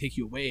you, and they'll take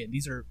you away. And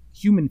these are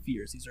human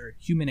fears, these are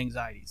human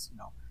anxieties, you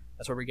know.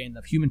 That's why we're getting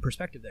the human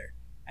perspective there.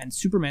 And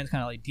Superman's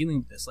kind of like dealing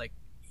with this, like,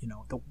 you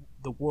know,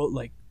 the world,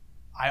 like,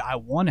 I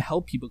want to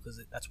help people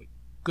because that's what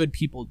good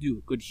people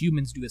do, good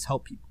humans do, is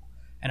help people.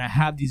 And I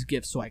have these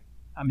gifts, so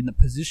I'm in the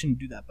position to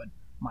do that. But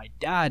my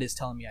dad is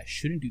telling me I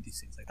shouldn't do these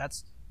things. Like,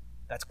 that's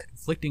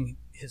conflicting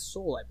his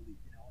soul, I believe,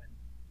 you know. And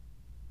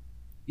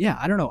yeah,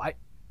 I don't know.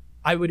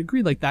 I would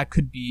agree, like, that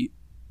could be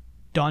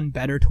done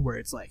better to where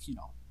it's like, you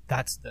know,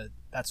 that's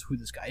who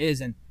this guy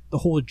is. And the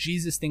whole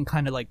Jesus thing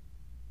kind of like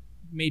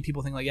made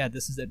people think like, yeah,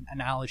 this is an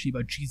analogy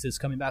about Jesus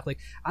coming back. Like,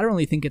 I don't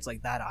really think it's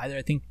like that either.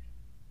 I think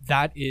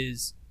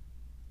that's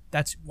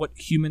what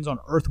humans on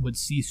Earth would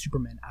see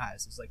Superman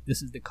as. It's like,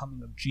 this is the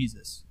coming of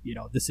Jesus. You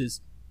know, this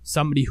is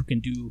somebody who can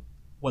do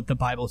what the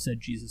Bible said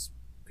Jesus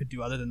could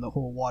do, other than the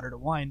whole water to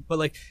wine. But,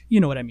 like, you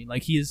know what I mean?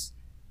 Like, he is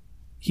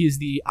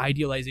the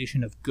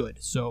idealization of good.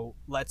 So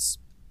let's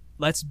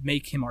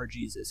make him our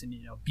Jesus. And,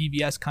 you know,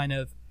 BVS kind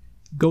of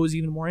goes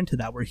even more into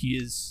that, where he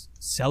is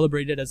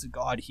celebrated as a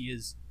god. He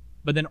is,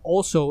 but then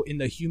also in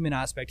the human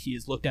aspect, he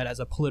is looked at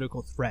as a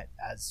political threat,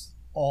 as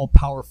all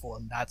powerful,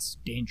 and that's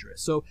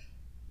dangerous. So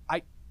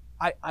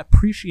I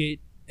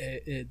appreciate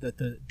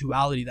the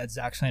duality that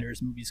Zack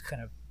Snyder's movies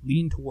kind of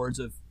lean towards,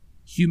 of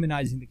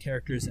humanizing the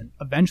characters, and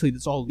eventually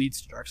this all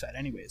leads to Darkseid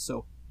anyway.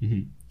 So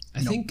I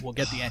think we'll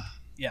get the end.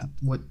 Yeah.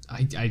 What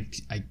I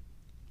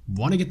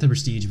want to get the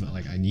prestige, but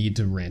like I need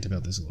to rant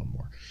about this a little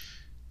more.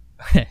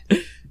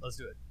 Let's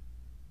do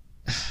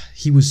it.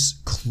 He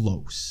was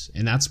close,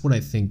 and that's what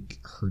I think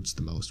hurts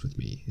the most with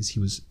me, is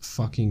he was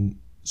fucking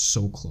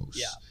so close.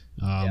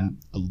 Yeah.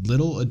 A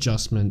little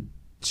adjustment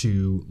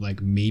to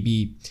like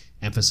maybe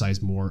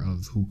emphasize more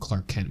of who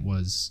Clark Kent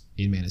was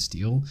in Man of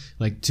Steel.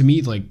 Like, to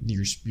me, like,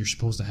 you're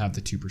supposed to have the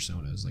two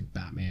personas, like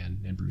Batman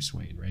and Bruce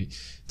Wayne, right?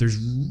 There's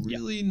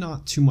really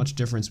not too much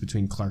difference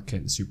between Clark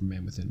Kent and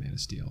Superman within Man of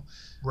Steel.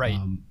 Right.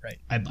 Right.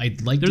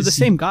 I'd like they're to the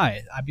see... same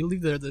guy. I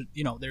believe they're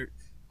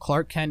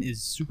Clark Kent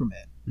is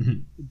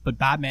Superman, but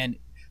Batman,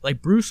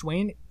 like Bruce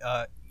Wayne,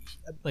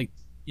 like,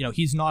 you know,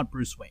 he's not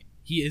Bruce Wayne.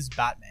 He is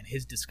Batman.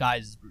 His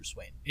disguise is Bruce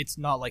Wayne. It's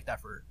not like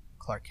that for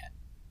Clark Kent.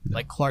 No.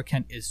 Like, Clark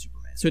Kent is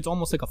Superman. So it's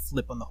almost like a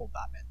flip on the whole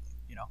Batman thing,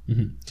 you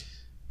know?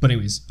 But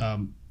anyways,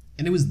 and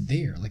it was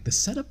there. Like, the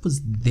setup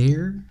was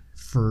there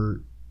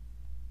for...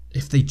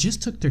 If they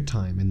just took their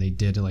time and they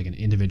did like an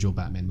individual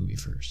Batman movie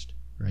first,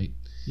 right?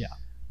 Yeah.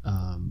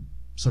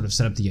 Sort of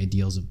set up the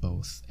ideals of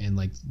both. And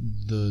like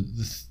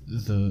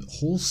the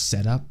whole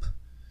setup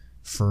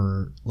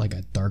for like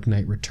a Dark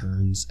Knight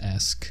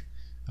Returns-esque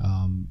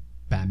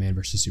Batman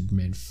versus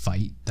Superman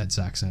fight that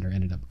Zack Snyder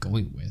ended up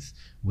going with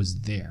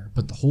was there.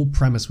 But the whole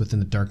premise within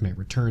the Dark Knight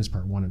Returns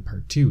Part 1 and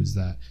Part 2 is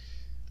that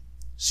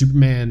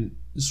Superman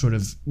sort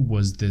of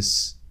was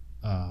this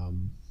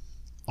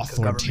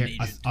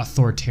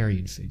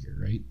authoritarian figure,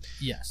 right?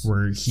 Yes.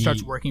 Where he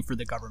starts working for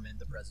the government,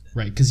 the president.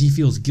 Right, because he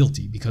feels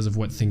guilty because of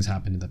what things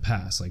happened in the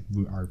past. Like,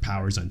 our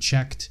power's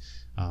unchecked.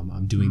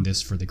 I'm doing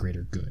this for the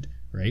greater good,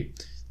 right?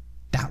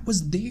 That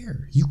was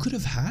there. You could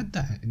have had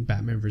that in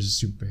Batman versus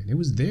Superman. It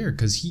was there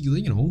because he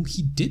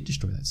did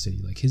destroy that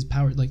city. Like, his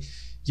power, like,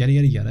 yada,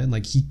 yada, yada. And,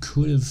 like, he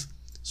could have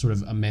sort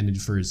of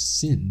amended for his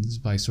sins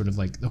by sort of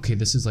like, okay,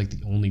 this is, like,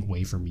 the only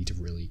way for me to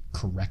really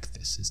correct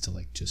this is to,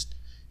 like, just,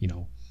 you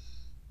know,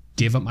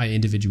 give up my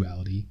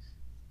individuality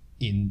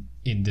in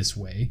this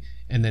way.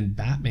 And then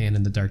Batman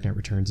in The Dark Knight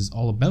Returns is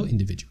all about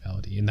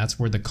individuality. And that's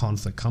where the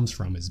conflict comes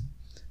from, is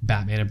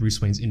Batman and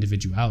Bruce Wayne's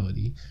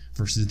individuality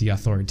versus the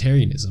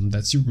authoritarianism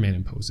that Superman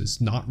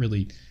imposes, not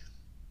really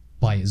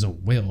by his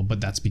own will,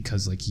 but that's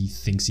because like he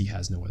thinks he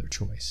has no other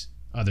choice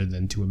other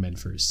than to amend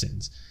for his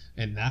sins.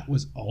 And that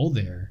was all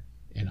there,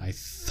 and I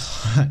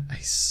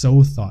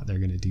so thought they're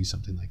going to do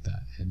something like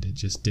that, and it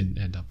just didn't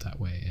end up that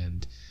way.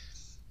 And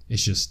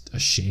it's just a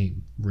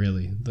shame,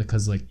 really,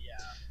 because like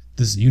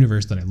this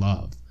universe that I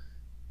love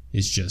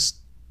is just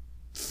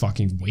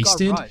fucking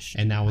wasted,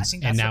 and now it's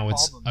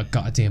a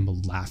goddamn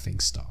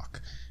laughing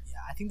stock. Yeah,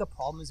 I think the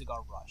problem is it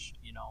got rushed.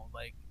 You know,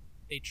 like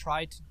they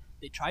tried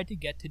to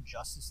get to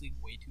Justice League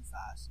way too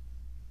fast.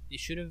 They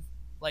should have,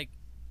 like,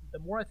 the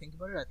more I think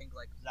about it, I think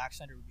like Zack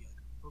Snyder would be like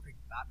a perfect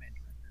Batman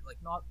director. Like,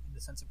 not in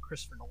the sense of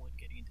Christopher Nolan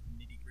getting into the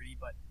nitty gritty,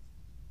 but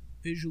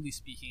visually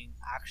speaking,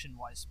 action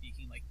wise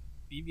speaking, like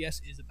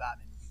BVS is a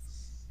Batman movie for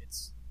me.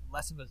 It's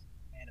less of a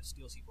Man of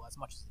Steel sequel, as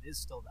much as it is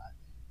still that,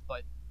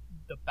 but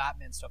the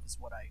Batman stuff is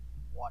what I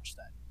watch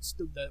that.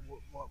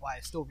 Why I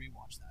still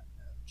rewatch that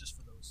just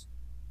for those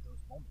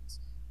moments.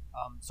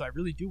 So I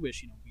really do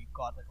wish we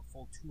got like a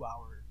full 2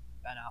 hour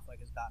Ben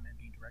Affleck as Batman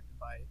being directed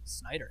by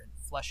Snyder and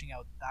fleshing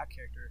out that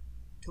character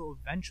to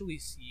eventually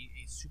see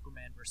a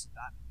Superman versus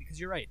Batman. Because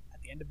you're right,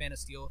 at the end of Man of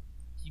Steel,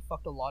 he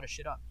fucked a lot of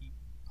shit up. He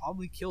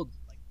probably killed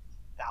like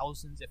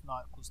thousands, if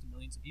not close to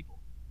millions of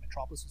people.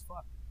 Metropolis was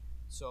fucked.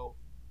 So,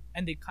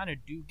 and they kind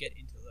of do get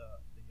into the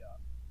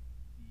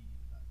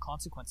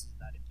consequences of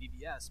that in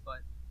BVS, but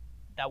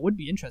that would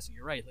be interesting.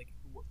 You're right. Like,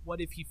 what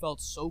if he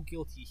felt so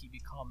guilty he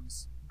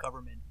becomes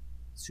government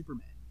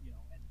Superman?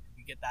 And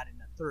we get that in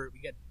the third. We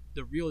get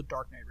the real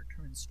Dark Knight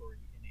Returns story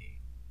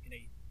in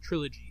a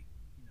trilogy,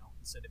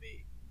 instead of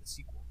the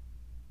sequel.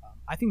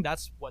 I think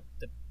that's what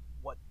the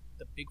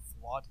big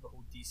flaw to the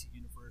whole DC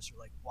universe, or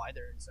like why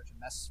they're in such a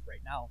mess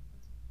right now,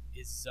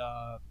 is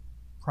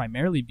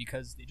primarily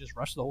because they just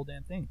rushed the whole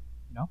damn thing.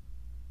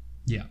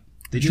 Yeah,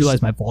 they just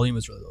realized my volume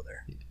was really low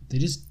there. They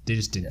just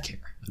didn't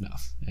care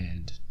enough,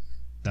 and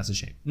that's a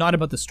shame. Not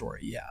about the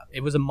story. Yeah,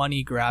 it was a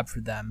money grab for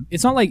them.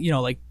 It's not like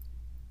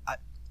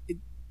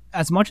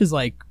as much as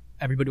like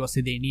everybody will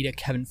say they need a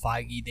Kevin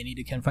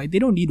Feige, they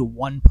don't need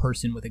one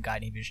person with a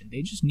guiding vision.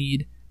 They just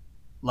need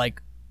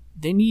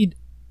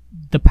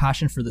the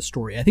passion for the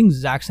story. I think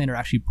Zack Snyder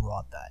actually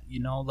brought that.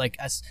 Like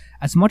as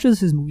much as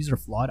his movies are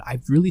flawed, I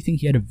really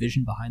think he had a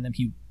vision behind them.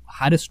 He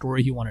had a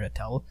story he wanted to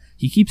tell.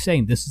 He keeps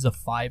saying this is a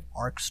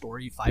 5-part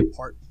story,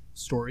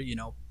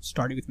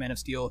 starting with Man of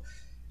Steel,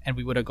 and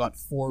we would have got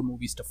 4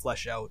 movies to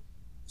flesh out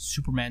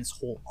Superman's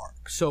whole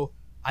arc. So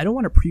I don't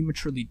want to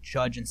prematurely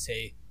judge and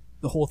say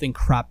the whole thing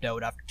crapped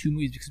out after 2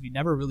 movies, because we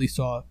never really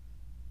saw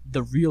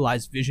the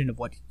realized vision of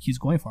what he's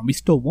going for, and we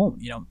still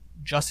won't.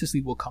 Justice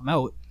League will come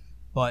out,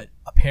 but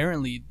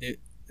apparently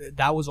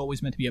that was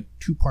always meant to be a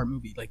 2-part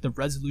movie. Like, the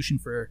resolution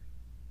for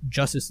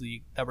Justice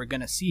League that we're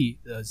gonna see,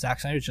 the Zack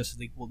Snyder's Justice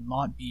League, will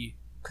not be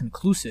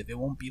conclusive. It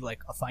won't be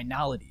like a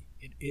finality.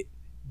 It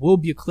will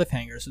be a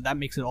cliffhanger, so that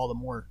makes it all the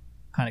more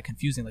kind of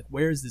confusing. Like,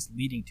 where is this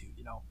leading to?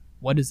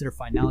 What is their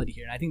finality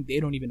here? And I think they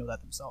don't even know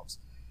that themselves.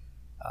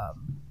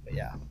 But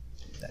yeah,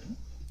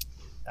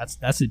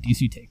 that's a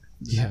DC take.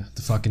 Yeah,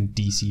 the fucking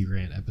DC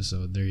rant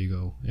episode. There you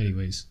go.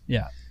 Anyways,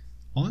 yeah.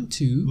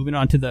 Moving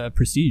on to the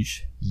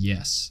Prestige.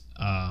 Yes.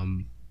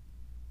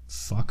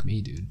 Fuck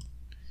me, dude.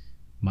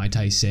 Might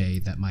I say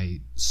that my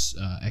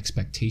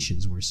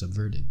expectations were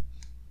subverted?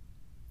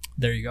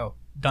 There you go.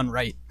 Done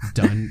right.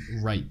 Done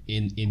right.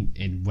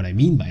 In what I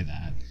mean by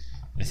that,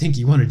 I think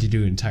you wanted to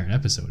do an entire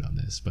episode on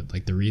this, but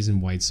like the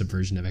reason why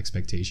subversion of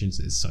expectations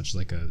is such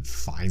like a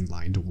fine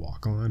line to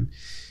walk on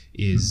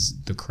is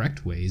the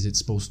correct way is it's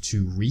supposed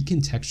to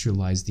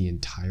recontextualize the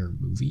entire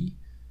movie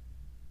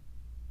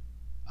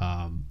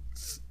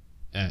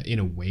in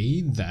a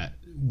way that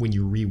when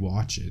you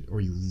rewatch it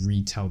or you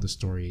retell the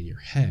story in your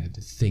head,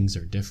 things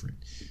are different,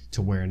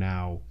 to where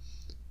now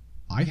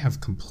I have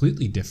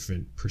completely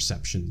different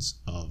perceptions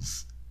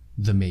of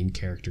the main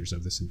characters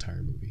of this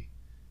entire movie.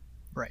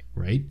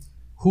 Right?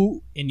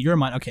 Who, in your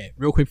mind, okay,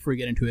 real quick before we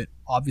get into it,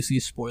 obviously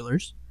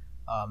spoilers.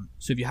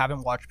 So if you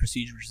haven't watched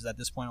Prestige, which is at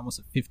this point almost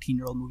a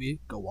 15-year-old movie,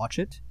 go watch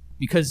it.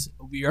 Because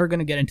we are going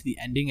to get into the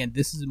ending, and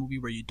this is a movie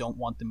where you don't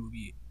want the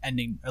movie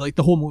ending, or like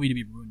the whole movie to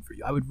be ruined for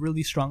you. I would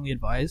really strongly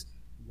advise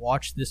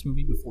watch this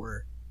movie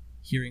before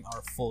hearing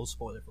our full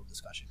spoiler-filled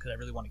discussion, because I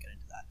really want to get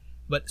into that.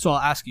 But so I'll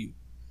ask you,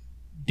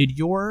 did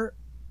your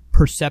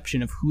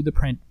perception of who the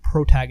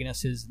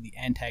protagonist is and the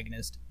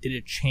antagonist, did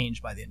it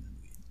change by the end of the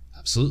movie?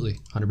 Absolutely,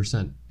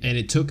 100%. And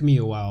it took me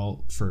a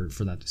while for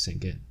that to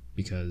sink in,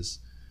 because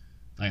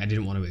I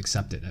didn't want to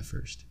accept it at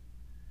first.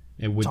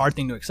 It's a hard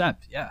thing to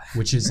accept, yeah.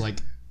 Which is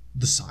like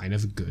the sign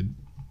of a good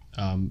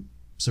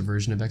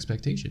subversion of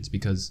expectations,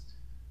 because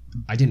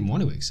I didn't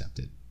want to accept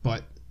it,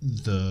 but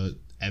the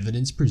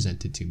evidence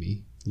presented to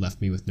me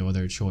left me with no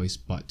other choice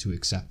but to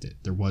accept it.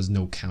 There was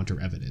no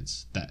counter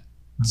evidence that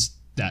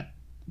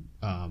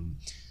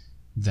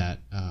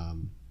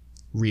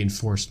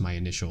reinforced my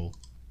initial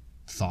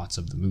thoughts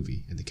of the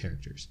movie and the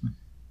characters.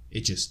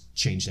 It just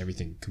changed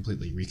everything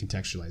completely,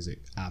 recontextualized it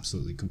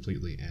absolutely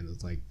completely, and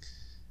it's like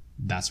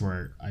that's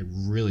where I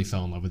really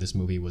fell in love with this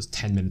movie, was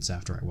 10 minutes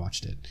after I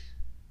watched it.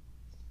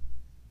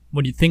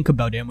 When you think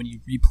about it, when you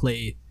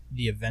replay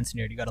the events in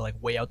here, you got to like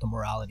weigh out the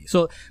morality.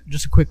 So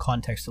just a quick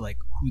context to like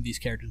who these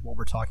characters, what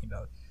we're talking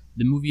about.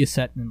 The movie is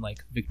set in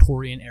like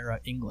Victorian era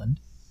England,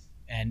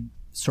 and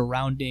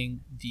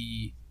surrounding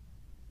the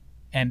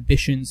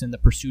ambitions and the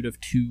pursuit of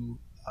 2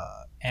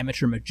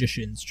 amateur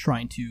magicians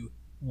trying to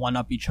one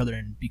up each other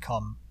and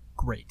become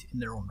great in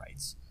their own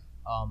rights.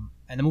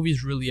 And the movie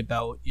is really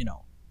about,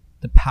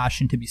 the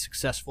passion to be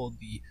successful,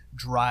 the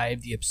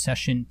drive, the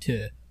obsession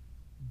to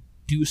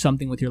do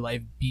something with your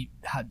life,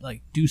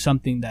 do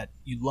something that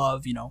you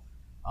love.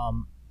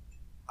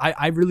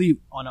 I really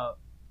on a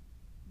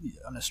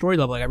story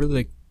level, like I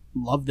really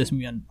love this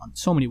movie on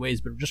so many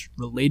ways, but just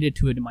related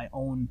to it in my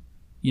own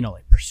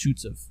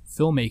pursuits of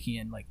filmmaking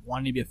and like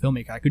wanting to be a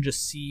filmmaker. I could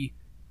just see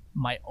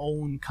my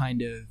own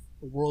kind of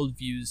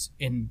worldviews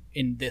in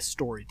this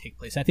story take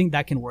place. I think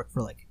that can work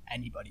for like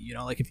anybody.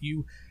 Like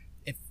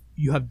if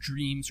you have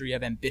dreams or you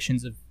have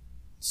ambitions of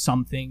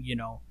something, you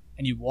know,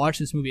 and you watch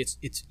this movie,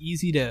 it's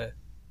easy to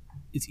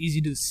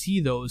see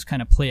those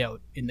kind of play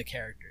out in the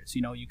characters.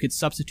 You know, you could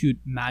substitute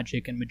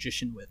magic and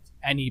magician with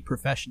any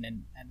profession,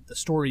 and the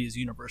story is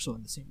universal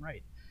in the same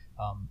right.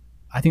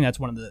 I think that's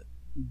one of the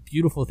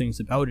beautiful things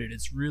about it.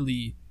 It's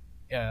really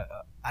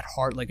at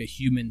heart like a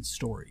human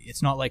story.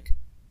 It's not like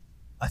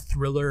a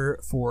thriller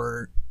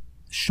for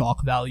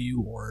shock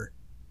value, or,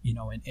 you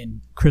know,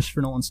 in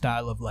Christopher Nolan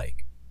style of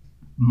like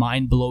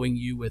mind blowing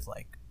you with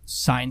like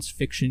science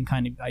fiction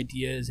kind of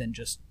ideas, and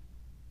just,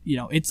 you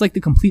know, it's like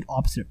the complete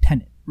opposite of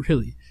Tenet,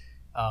 really.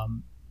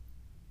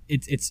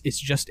 It's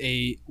just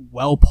a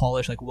well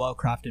polished, like well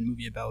crafted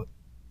movie about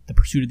the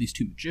pursuit of these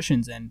two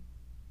magicians, and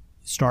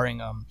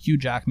starring Hugh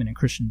Jackman and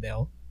Christian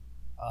Bale.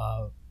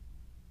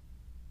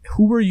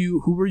 Who were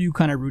you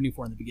kind of rooting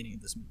for in the beginning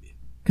of this movie?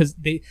 Because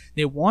they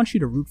want you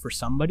to root for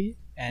somebody,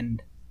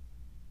 and,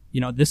 you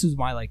know, this is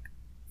my like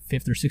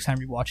fifth or sixth time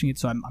rewatching it,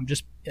 so I'm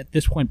just at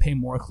this point paying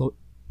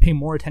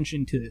more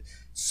attention to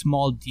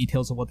small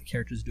details of what the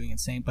character is doing and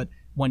saying. But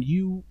when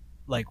you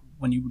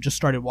just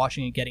started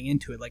watching and getting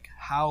into it, like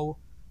how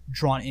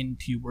drawn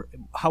into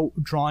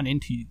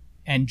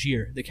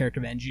Angier, the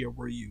character of Angier,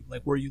 were you?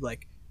 Like, were you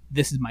like,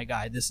 this is my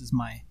guy, this is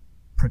my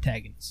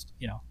protagonist,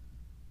 you know?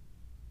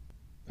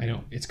 I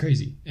know, it's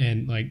crazy.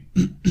 And like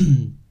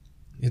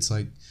it's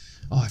like,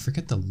 oh, I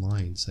forget the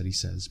lines that he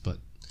says, but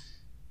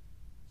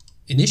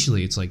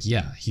initially it's like,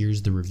 yeah,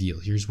 here's the reveal,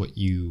 here's what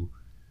you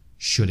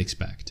should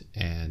expect.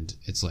 And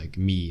it's like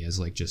me as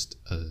like just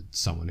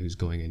someone who's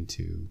going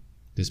into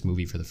this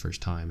movie for the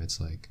first time,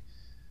 it's like,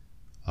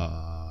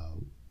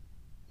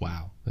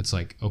 wow. It's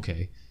like,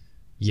 okay,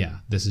 yeah,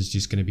 this is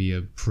just going to be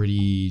a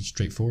pretty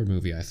straightforward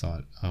movie, I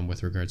thought,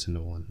 with regards to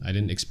Nolan. I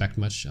didn't expect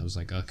much. I was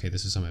like, okay,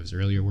 this is some of his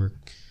earlier work.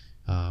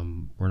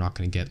 We're not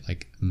going to get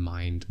like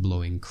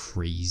mind-blowing,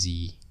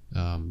 crazy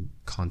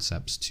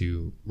concepts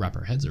to wrap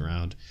our heads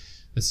around.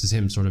 This is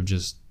him sort of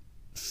just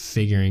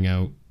figuring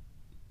out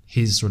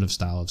his sort of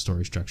style of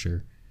story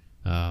structure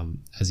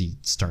as he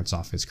starts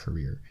off his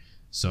career.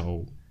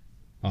 So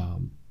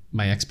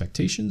my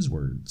expectations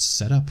were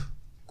set up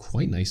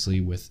quite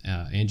nicely with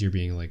Angier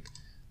being like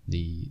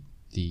the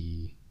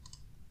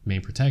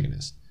main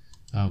protagonist,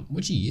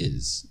 which he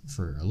is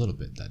for a little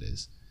bit, that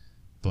is.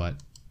 But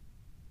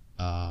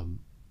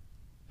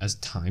as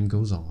time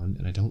goes on,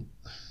 and I don't,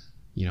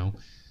 you know,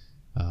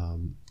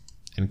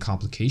 and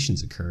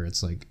complications occur,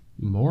 it's like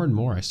more and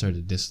more I started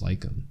to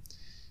dislike him,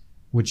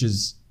 which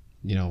is,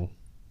 you know,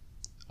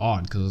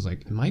 odd, because I was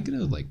like, am I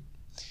gonna like,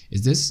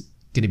 is this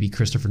gonna be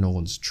Christopher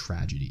Nolan's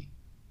tragedy?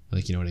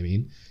 Like, you know what I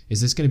mean?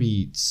 Is this gonna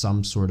be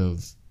some sort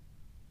of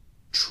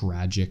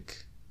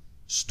tragic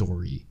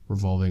story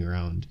revolving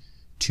around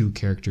two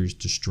characters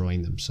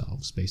destroying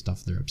themselves based off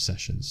of their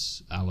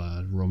obsessions, a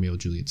la Romeo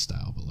and Juliet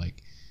style? But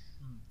like,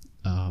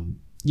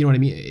 you know what I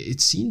mean?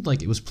 It seemed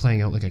like it was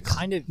playing out like a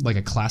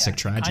classic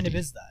tragedy. Kind of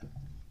is that.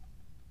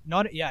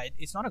 Not, yeah.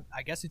 It's not a.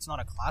 I guess it's not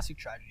a classic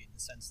tragedy in the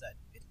sense that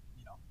it,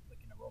 you know, like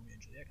in a Romeo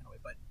and Juliet kind of way.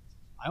 But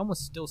I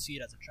almost still see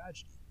it as a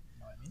tragedy. You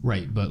know what I mean?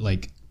 Right, but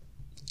like,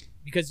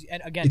 because,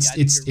 and again,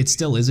 it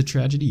still is a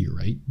tragedy. You're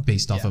right,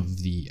 based off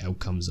of the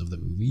outcomes of the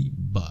movie.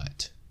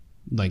 But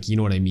like, you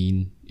know what I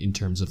mean, in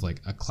terms of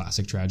like a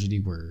classic tragedy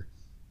where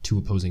two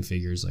opposing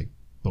figures like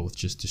both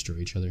just destroy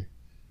each other.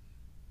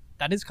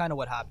 That is kind of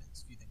what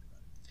happens if you think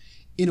about it.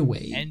 In a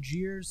way,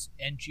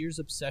 Angier's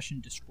obsession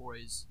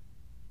destroys.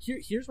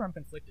 Here's where I'm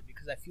conflicted,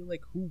 because I feel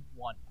like who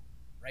won,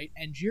 right?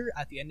 Angier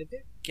at the end of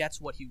it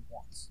gets what he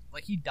wants.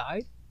 Like, he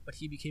died, but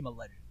he became a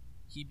legend.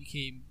 He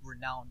became a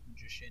renowned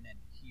magician, and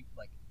he,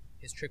 like,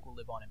 his trick will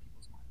live on in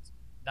people's minds.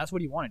 That's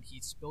what he wanted.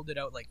 He spilled it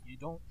out. Like, you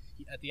don't.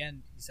 At the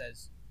end, he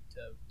says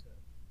to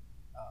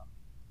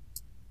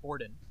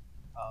Borden,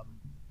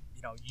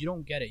 you know, you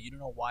don't get it. You don't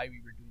know why we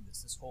were doing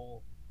this. This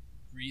whole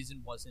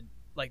reason wasn't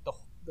like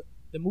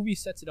the movie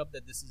sets it up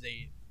that this is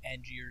a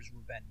Angier's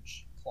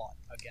revenge plot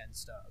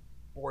against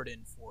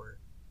Borden for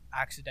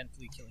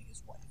accidentally killing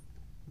his wife.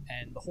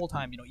 And the whole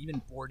time, you know,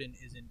 even Borden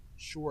isn't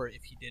sure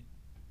if he did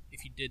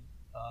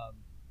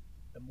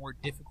the more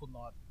difficult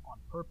knot on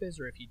purpose,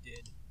 or if he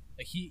did,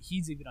 like,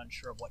 he's even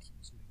unsure of what he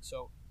was doing.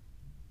 So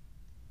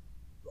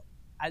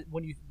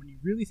when you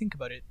really think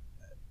about it,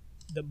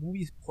 the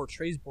movie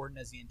portrays Borden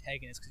as the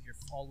antagonist because you're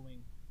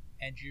following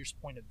Angier's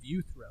point of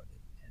view throughout it.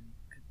 And,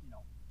 you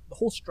know, the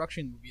whole structure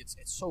in the movie,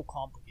 it's so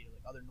complicated,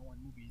 like other Nolan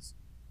movies,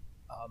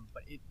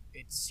 but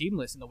it's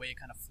seamless in the way it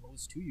kind of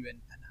flows to you, and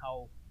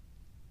how,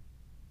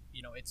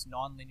 you know, it's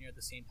non-linear at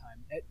the same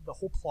time. The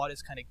whole plot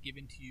is kind of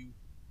given to you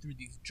through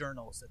these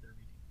journals that they're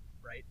reading,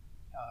 right?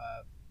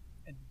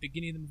 At the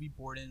beginning of the movie,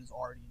 Borden's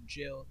already in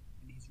jail,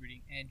 and he's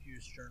reading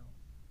Angier's journal,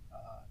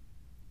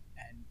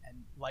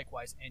 and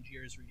likewise,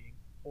 Angier is reading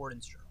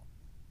Borden's journal.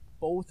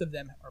 Both of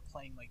them are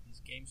playing like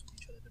these games with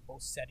each other. They're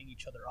both setting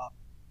each other up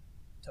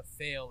to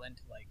fail and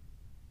to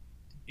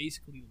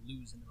basically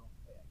lose in their own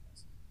way, I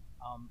guess.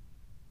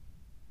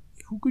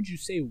 Who could you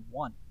say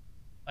won?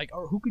 Like,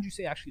 or who could you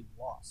say actually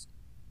lost?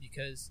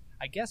 Because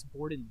I guess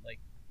Borden, like,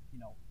 you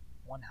know,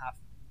 won half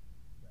of the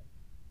movie, right?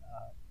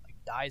 like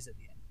dies at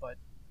the end. But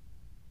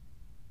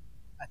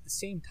at the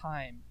same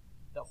time,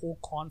 the whole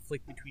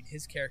conflict between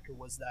his character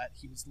was that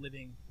he was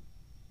living.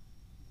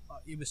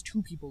 It was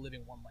two people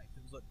living one life.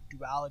 There was a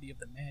duality of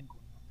the man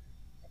going on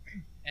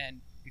there,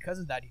 and because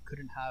of that, he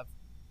couldn't have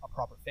a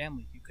proper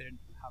family. He couldn't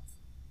have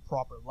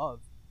proper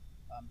love.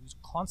 He was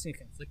constantly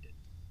conflicted.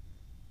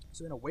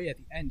 So in a way, at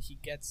the end, he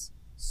gets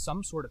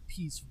some sort of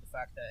peace from the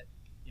fact that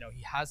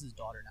he has his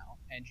daughter now.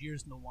 Angier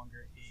is no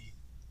longer a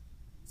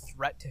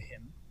threat to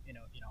him.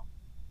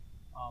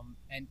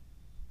 And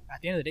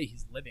at the end of the day,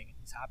 he's living and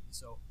he's happy.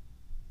 So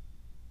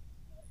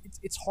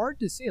it's hard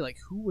to say like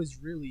who was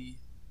really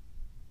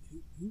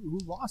who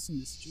lost in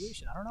this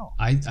situation. I don't know.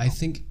 I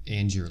think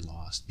Angier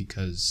lost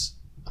because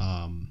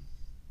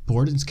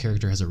Borden's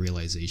character has a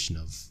realization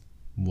of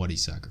what he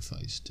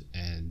sacrificed,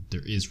 and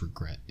there is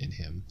regret in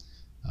him.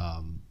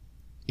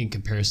 In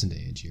comparison to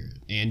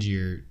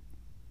Angier,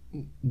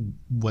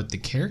 what the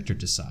character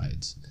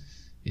decides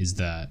is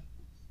that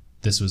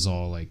this was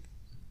all like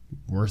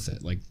worth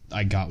it. Like,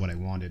 I got what I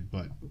wanted,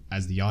 but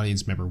as the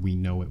audience member, we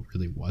know it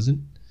really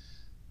wasn't.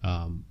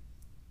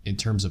 In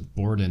terms of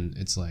Borden,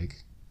 it's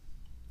like,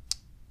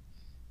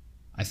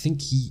 I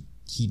think he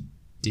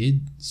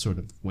did sort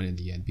of win in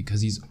the end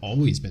because he's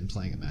always been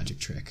playing a magic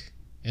trick,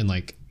 and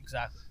like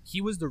exactly,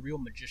 he was the real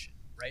magician,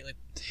 right? Like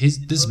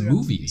this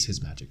movie is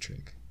his magic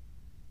trick.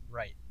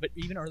 Right, but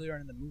even earlier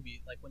on in the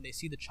movie, like when they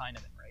see the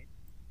Chinaman, right,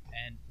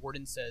 and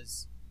Borden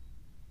says,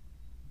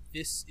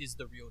 "This is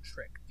the real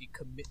trick. The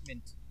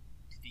commitment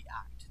to the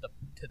act,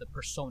 to the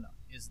persona,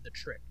 is the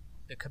trick.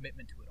 The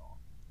commitment to it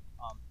all."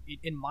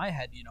 In my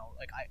head,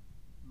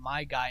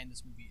 my guy in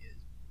this movie is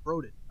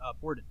Borden.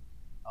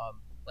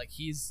 Like,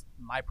 he's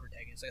my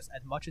protagonist. As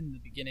much in the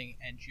beginning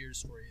and Angier's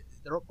story,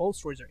 both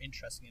stories are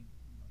interesting, and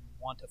you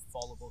want to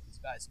follow both these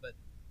guys, but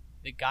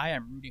the guy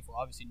I'm rooting for,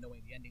 obviously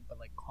knowing the ending, but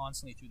like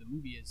constantly through the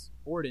movie, is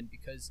Borden,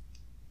 because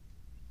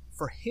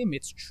for him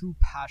it's true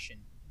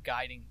passion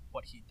guiding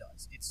what he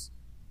does. It's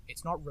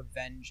not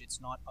revenge,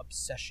 it's not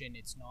obsession,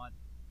 it's not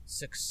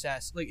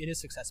success. Like, it is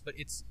success, but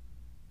it's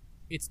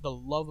the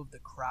love of the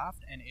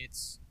craft, and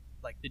it's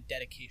like the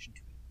dedication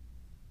to it.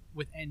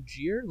 With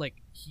Angier,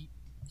 like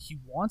he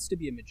wants to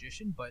be a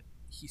magician, but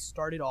he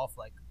started off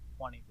like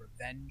wanting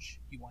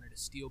revenge. He wanted to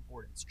steal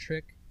Borden's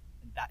trick,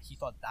 and that he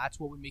thought that's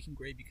what would make him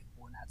great, because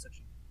Borden had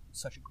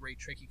such a great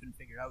trick he couldn't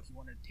figure it out. He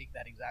wanted to take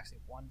that exact same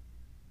one.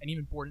 And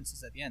even Borden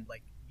says at the end,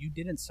 like, you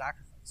didn't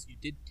sacrifice. You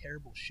did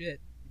terrible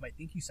shit. You might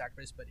think you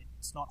sacrificed, but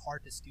it's not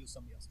hard to steal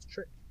somebody else's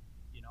trick,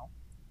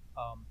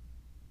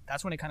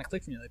 That's when it kind of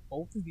clicked for me. Like,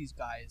 both of these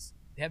guys,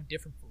 they have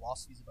different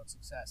philosophies about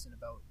success and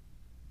about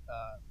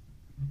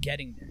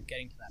getting there,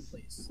 getting to that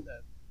place.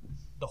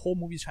 The whole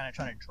movie's trying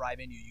to drive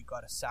in you. You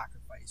gotta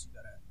sacrifice. You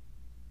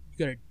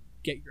gotta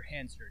get your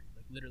hands dirty,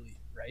 like literally,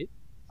 right?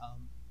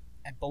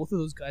 And both of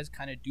those guys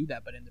kind of do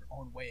that, but in their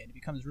own way. And it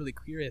becomes really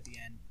clear at the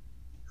end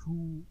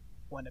who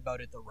went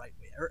about it the right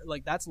way. Or,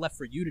 like, that's left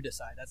for you to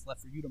decide. That's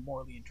left for you to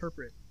morally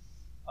interpret.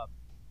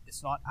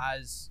 It's not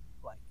as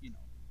like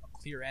a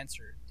clear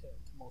answer to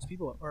most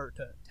people, or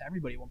to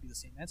everybody. It won't be the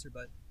same answer,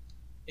 but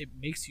it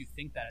makes you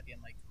think that at the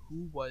end, like,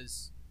 who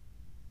was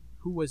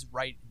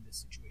right in this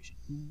situation?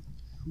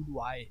 Who do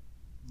I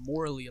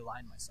morally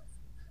align myself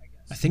with, I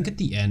guess? I think at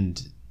the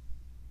end,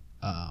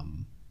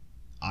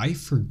 I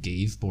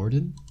forgave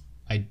Borden.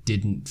 I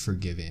didn't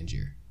forgive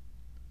Angier.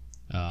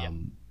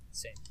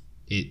 Same.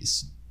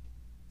 It's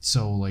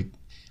so, like,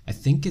 I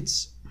think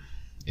it's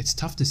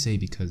tough to say,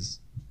 because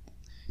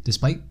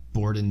despite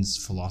Borden's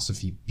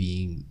philosophy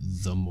being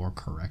the more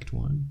correct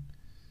one,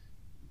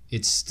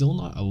 it's still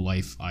not a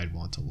life I'd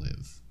want to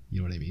live. You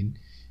know what I mean?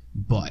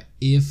 But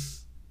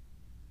if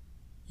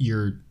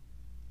you're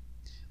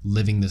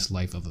living this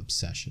life of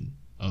obsession,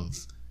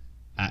 of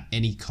at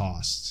any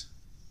cost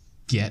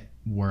get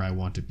where I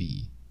want to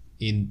be,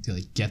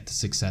 get the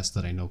success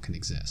that I know can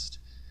exist,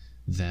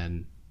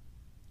 then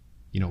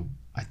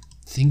I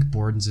think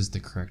Borden's is the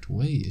correct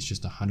way. It's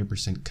just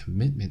 100%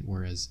 commitment,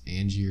 whereas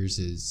Angier's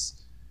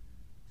is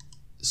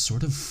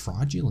sort of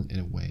fraudulent in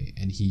a way,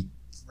 and he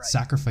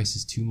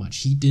sacrifices too much.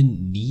 He didn't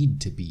need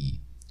to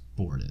be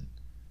Borden,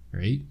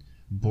 right?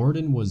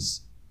 Borden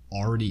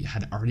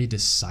had already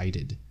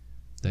decided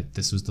that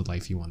this was the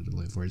life he wanted to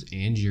live, whereas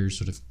Angier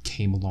sort of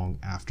came along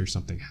after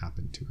something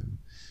happened to him,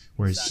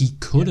 whereas he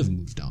could have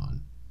moved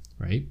on,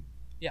 right?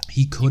 Yeah,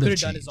 he could have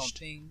done his own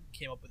thing,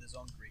 came up with his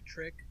own great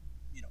trick,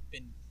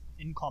 been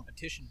in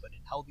competition, but in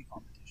healthy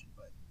competition.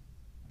 But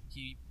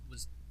he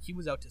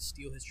was out to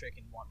steal his trick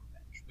and want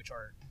revenge, which you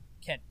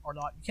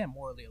can't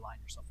morally align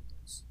yourself with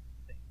those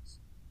things.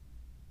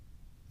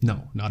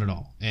 No, not at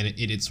all. And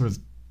it sort of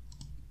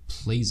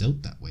plays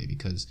out that way,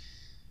 because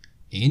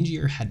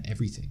Angier had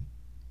everything.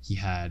 He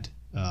had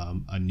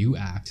a new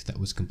act that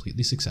was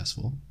completely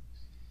successful,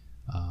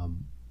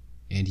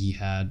 and he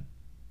had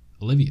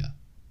Olivia,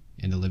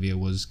 and Olivia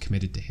was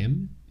committed to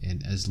him,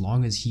 and as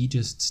long as he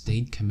just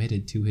stayed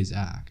committed to his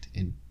act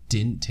and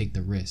didn't take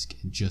the risk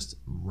and just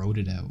wrote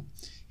it out,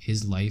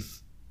 his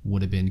life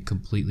would have been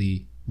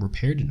completely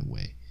repaired in a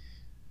way.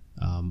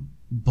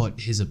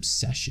 But his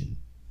obsession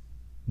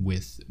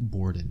with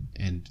Borden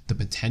and the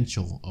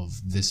potential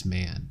of this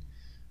man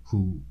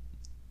who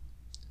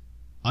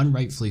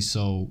unrightfully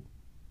so,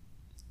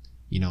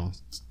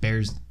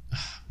 bears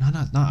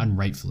not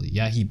unrightfully.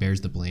 Yeah, he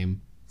bears the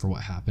blame for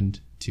what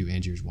happened to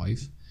Angier's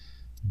wife.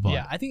 But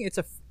yeah, I think it's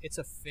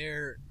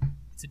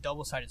a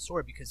double-sided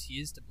sword because he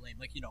is to blame.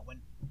 Like,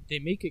 when they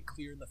make it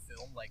clear in the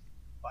film, like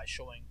by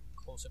showing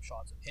close-up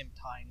shots of him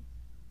tying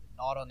the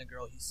knot on the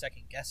girl, he's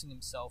second-guessing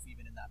himself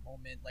even in that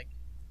moment. Like,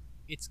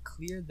 it's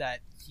clear that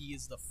he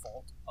is the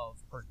fault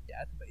of her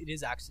death, but it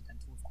is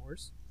accidental, of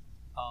course.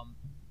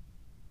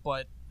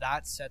 But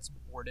that sets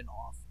Borden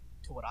off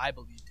to what I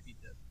believe to be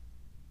the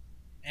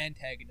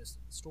antagonist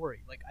of the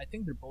story. Like, I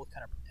think they're both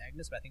kind of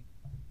protagonists, but I think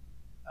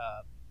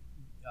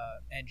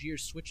Angier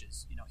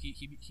switches.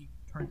 He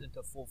turns into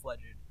a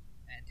full-fledged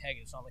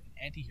antagonist, not like an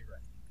anti-hero or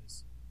anything,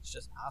 because he's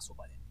just an asshole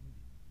by the end of the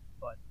movie.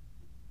 But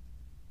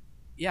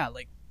yeah,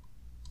 like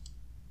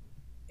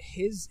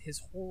his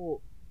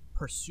whole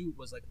pursuit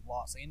was like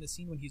lost. Like in the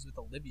scene when he's with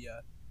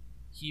Olivia,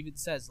 he even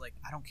says like,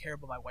 "I don't care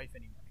about my wife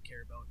anymore. I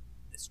care about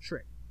this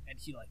trick." And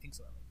he like thinks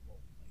about it, like, "Whoa,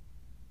 like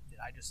did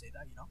I just say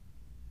that?"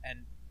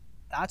 And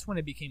that's when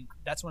I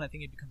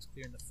think it becomes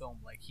clear in the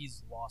film, like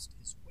he's lost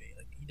his way.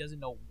 Like he doesn't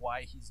know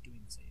why he's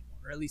doing this anymore,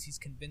 or at least he's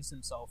convinced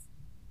himself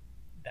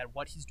that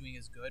what he's doing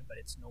is good, but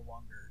it's no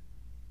longer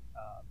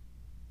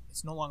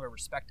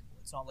respectable.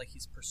 It's not like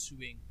he's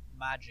pursuing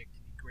magic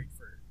to be great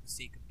for the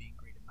sake of being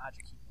great at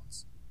magic. He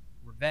wants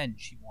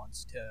revenge. He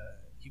wants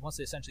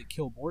to essentially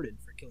kill Borden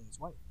for killing his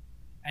wife.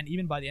 And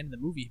even by the end of the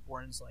movie,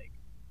 Borden's like,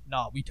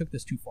 "Nah, we took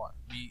this too far.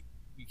 We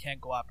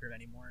can't go after him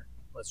anymore.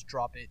 Let's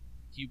drop it.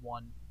 He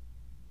won."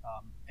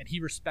 And he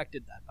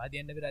respected that. By the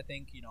end of it, I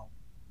think,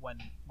 when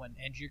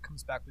Angier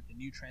comes back with the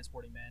new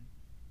transporting man,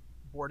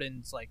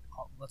 Borden's like,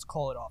 "Oh, let's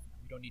call it off now.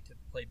 We don't need to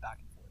play back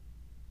and forth."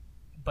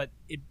 But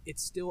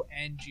it's still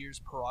Angier's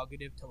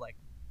prerogative to like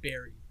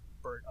bury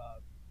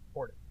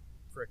Borden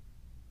for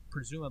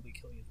presumably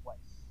killing his wife.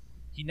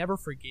 He never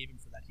forgave him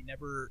for that. He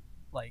never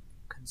like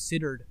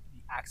considered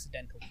the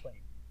accidental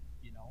claim.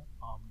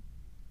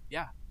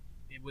 Yeah,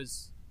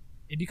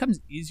 it becomes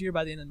easier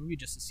by the end of the movie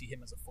just to see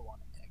him as a full-on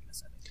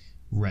antagonist, I think.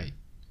 Right.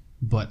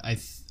 But I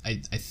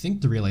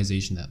think the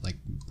realization that like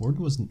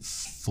Borden wasn't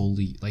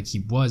fully, like he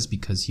was,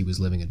 because he was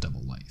living a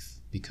double life,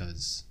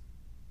 because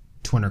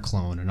twin or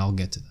clone, and I'll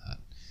get to that.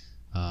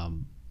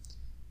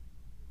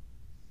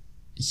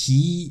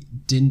 He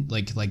didn't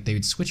like they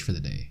would switch for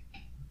the day,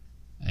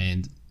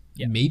 and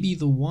maybe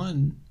the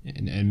one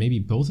and maybe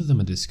both of them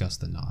had discussed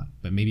the knot,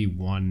 but maybe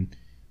one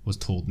was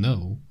told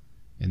no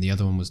and the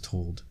other one was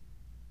told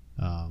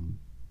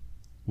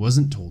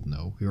wasn't told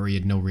no, or he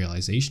had no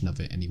realization of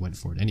it and he went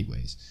for it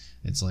anyways.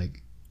 It's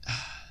like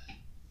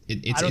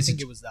I don't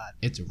think it was that.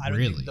 I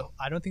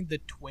don't think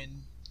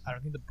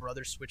the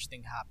brother switch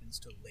thing happens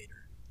till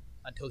later,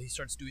 until he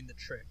starts doing the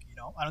trick.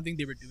 I don't think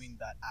they were doing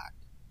that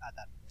act at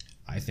that point.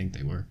 I think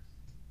they were.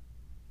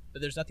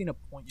 But there's nothing to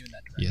point you in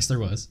that direction. Yes, there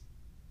was.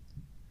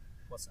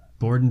 What's that?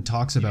 Borden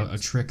talks about a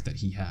trick that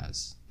he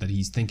has, that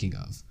he's thinking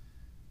of.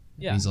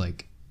 Yeah. He's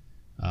like,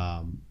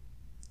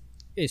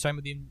 he's talking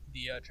about the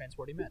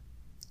transporting men.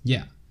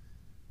 Yeah.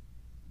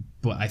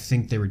 But I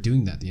think they were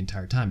doing that the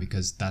entire time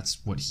because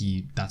that's why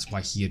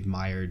he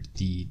admired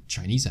the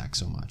Chinese act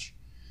so much,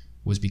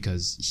 was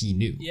because he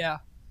knew. Yeah.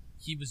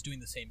 He was doing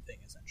the same thing,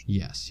 essentially.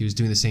 Yes, he was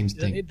doing the same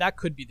thing. That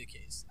could be the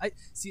case. I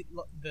see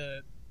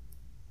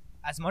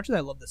as much as I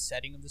love the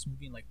setting of this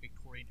movie in like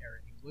Victorian era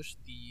English,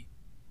 the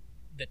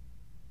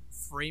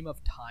frame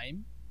of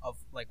time of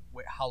like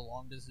how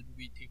long does the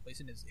movie take place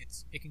in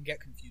it can get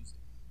confusing.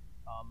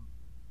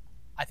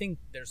 I think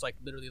there's like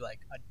literally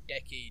like a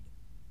decade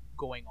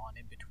going on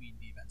in between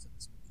the events of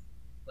this movie,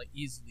 like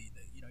easily.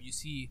 You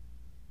see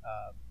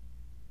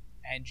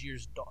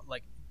Angier's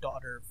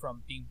daughter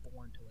from being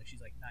born to like she's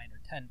like 9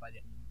 or 10 by the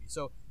end of the movie.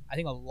 So I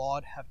think a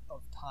lot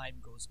of time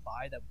goes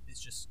by that is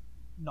just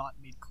not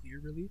made clear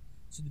really.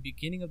 So the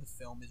beginning of the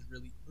film is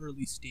really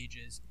early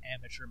stages,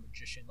 amateur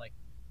magician, like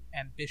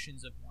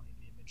ambitions of wanting to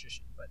be a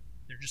magician, but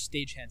they're just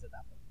stagehands at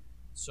that point.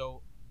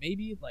 So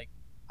maybe like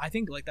I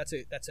think like that's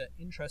an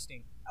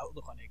interesting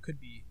outlook on it. It could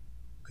be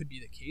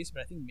the case,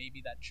 but I think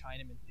maybe that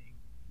Chinaman thing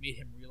made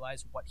him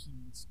realize what he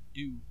needs to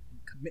do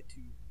and commit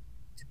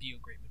to be a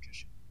great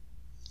magician.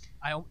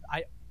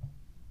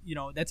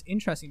 That's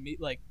interesting.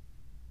 Like,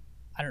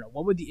 I don't know,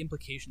 what would the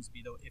implications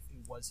be though if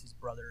it was his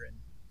brother and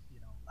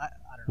I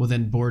don't know. Well,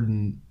 then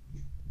Borden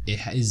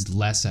is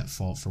less at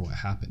fault for what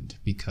happened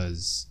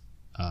because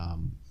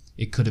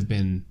it could have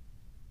been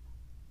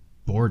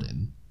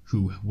Borden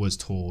who was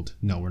told,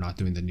 no, we're not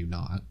doing the new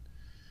knot,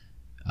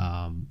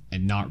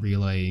 and not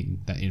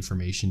relaying that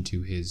information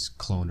to his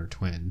clone or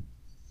twin,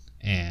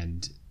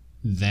 and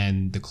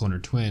then the clone or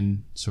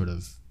twin sort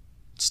of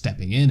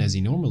stepping in as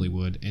he normally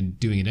would and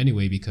doing it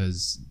anyway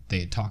because they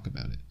had talked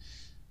about it.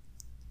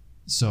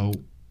 So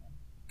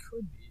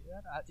could be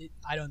that.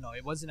 I don't know.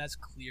 It wasn't as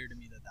clear to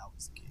me that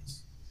was the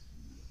case,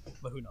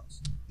 but who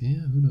knows?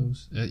 Yeah, who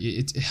knows?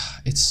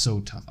 It's so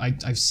tough.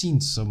 I've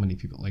seen so many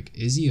people like,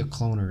 is he a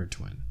clone or a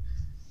twin?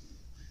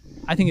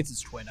 I think it's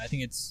his twin. I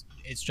think it's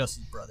just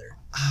his brother.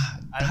 I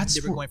don't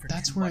think they were going for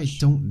That's too where much. I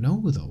don't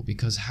know though,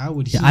 because how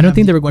would he? Yeah, I don't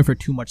think they were going for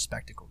too much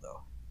spectacle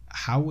though,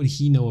 How would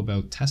he know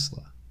about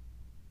Tesla?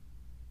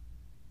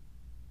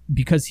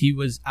 because he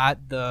was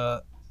at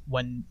the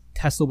when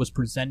Tesla was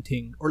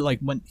presenting, or like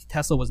when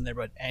Tesla wasn't there,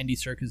 but Andy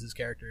Serkis's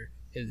character,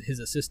 his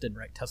assistant,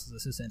 right, Tesla's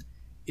assistant,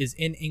 is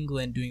in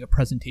England doing a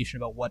presentation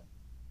about what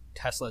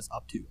Tesla is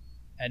up to,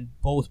 and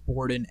both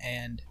Borden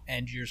and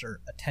Angiers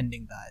are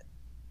attending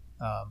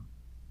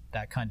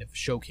that kind of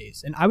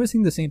showcase. And I was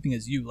thinking the same thing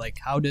as you. Like,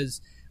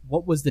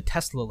 what was the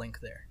Tesla link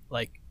there?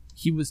 Like,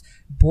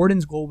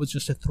 Borden's goal was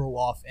just to throw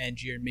off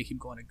Angier and make him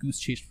go on a goose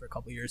chase for a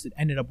couple of years. It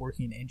ended up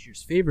working in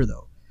Angier's favor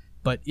though.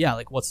 But yeah,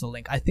 like, what's the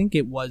link? I think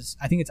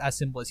it's as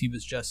simple as he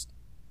was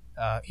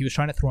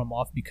trying to throw him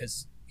off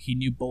because he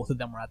knew both of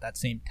them were at that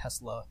same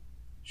Tesla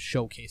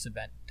showcase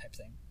event type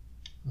thing.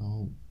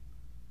 Oh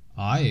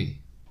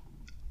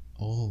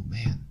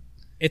man.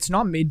 It's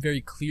not made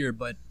very clear,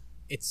 but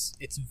it's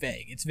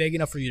vague. It's vague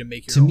enough for you to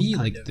make your To own me,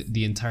 kind like of...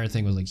 the entire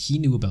thing was like he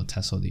knew about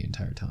Tesla the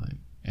entire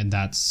time, and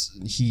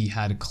he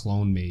had a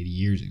clone made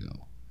years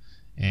ago.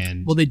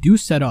 And Well, they do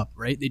set up,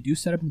 right? They do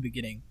set up in the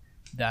beginning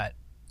that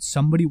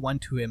somebody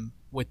went to him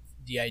with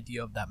the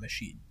idea of that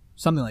machine,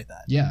 something like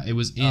that. yeah, it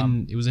was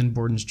in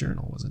Borden's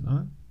journal, was it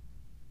not?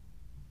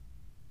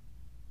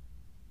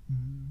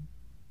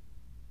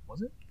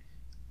 Was it?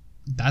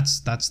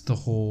 That's the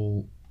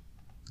whole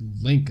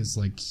link. Is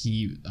like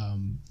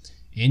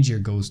Angier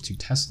goes to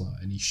Tesla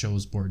and he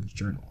shows Borden's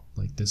journal.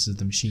 Like, this is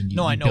the machine.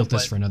 You built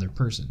this for another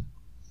person.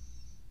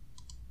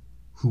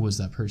 Who was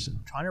that person?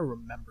 I'm trying to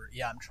remember.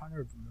 Yeah, I'm trying to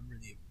remember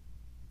the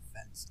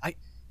events. I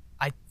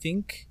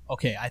think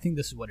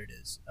this is what it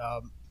is.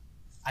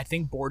 I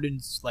think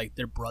Borden's, like,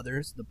 their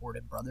brothers, the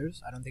Borden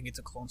brothers. I don't think it's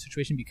a clone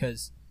situation,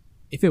 because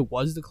if it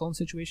was the clone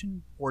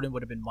situation, Borden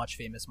would have been much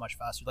famous, much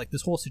faster. Like,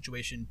 this whole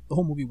situation, the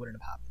whole movie wouldn't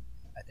have happened,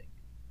 I think.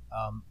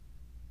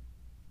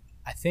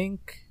 I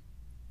think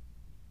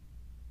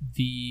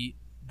the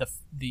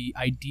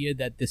idea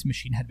that this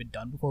machine had been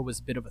done before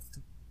was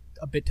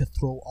a bit to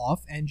throw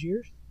off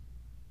Angier,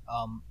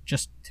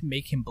 just to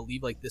make him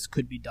believe like this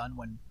could be done,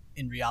 when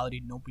in reality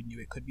nobody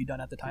knew it could be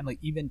done at the time. Like,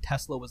 even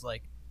Tesla was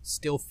like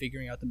still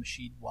figuring out the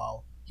machine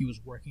while he was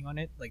working on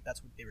it. Like,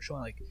 that's what they were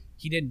showing. Like,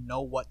 he didn't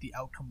know what the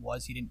outcome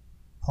was. He didn't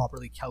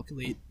properly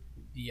calculate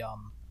the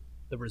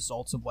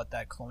results of what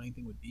that cloning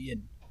thing would be,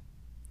 and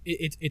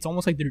it's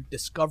almost like they're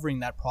discovering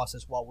that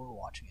process while we're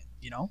watching it,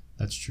 you know?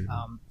 That's true.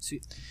 So,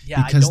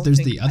 yeah, because there's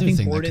the other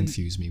thing that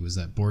confused me, was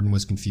that Borden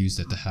was confused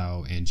at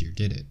how Angier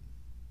did it.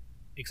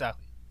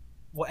 Exactly.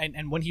 Well,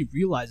 and when he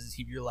realizes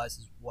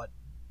what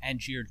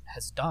Angier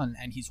has done,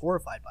 and he's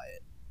horrified by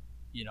it.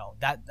 You know,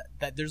 that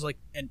there's like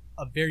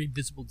a very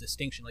visible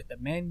distinction. Like, the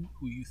man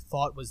who you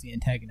thought was the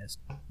antagonist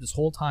this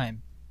whole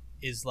time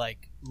is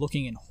like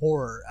looking in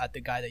horror at the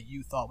guy that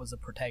you thought was the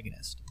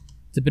protagonist.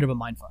 It's a bit of a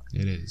mindfuck.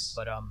 It is.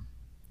 But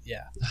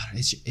yeah.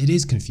 It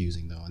is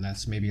confusing though, and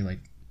that's maybe,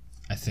 like,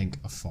 I think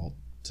a fault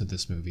to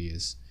this movie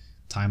is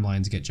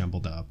timelines get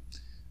jumbled up.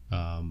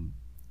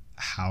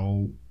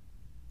 How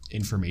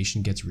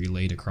information gets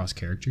relayed across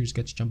characters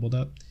gets jumbled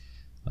up.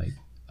 Like,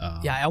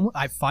 yeah,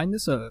 I find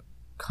this a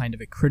kind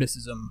of a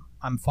criticism.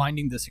 I'm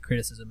finding this a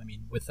criticism. I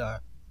mean, with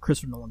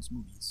Christopher Nolan's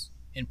movies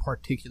in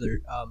particular.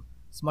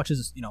 As much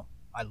as, you know,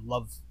 I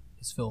love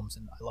his films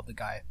and I love the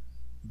guy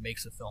who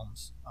makes the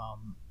films.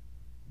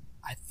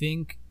 I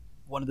think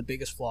one of the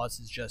biggest flaws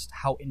is just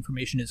how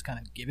information is kind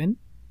of given.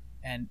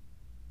 And,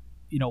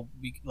 you know,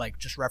 we like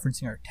just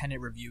referencing our Tenet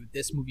review,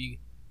 this movie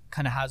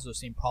kind of has those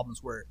same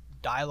problems where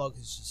dialogue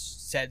is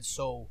just said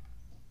so,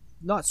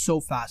 not so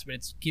fast, but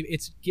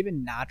it's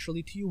given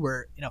naturally to you,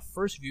 where in a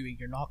first viewing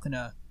you're not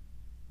gonna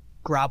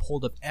grab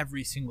hold of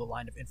every single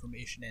line of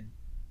information and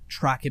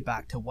track it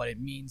back to what it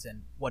means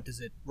and what does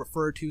it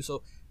refer to.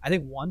 So I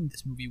think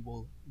this movie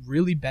will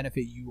really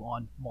benefit you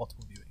on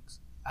multiple viewings,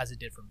 as it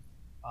did for me.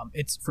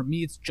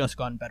 It's just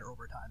gotten better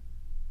over time,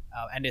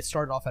 and it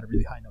started off at a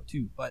really high note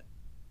too. But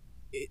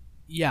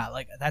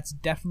that's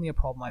definitely a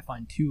problem I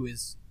find too.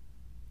 Is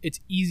it's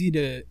easy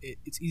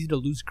to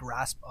lose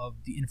grasp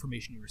of the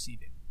information you're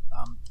receiving.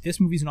 This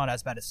movie's not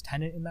as bad as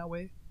Tenet in that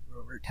way,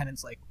 where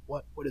Tenet's like,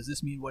 what does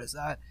this mean? What is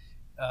that?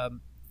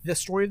 The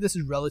story of this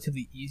is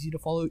relatively easy to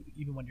follow,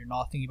 even when you're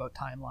not thinking about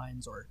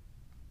timelines or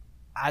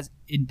as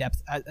in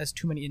depth as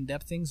too many in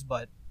depth things.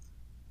 But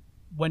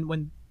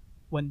when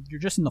you're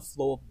just in the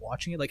flow of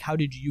watching it, like, how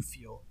did you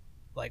feel?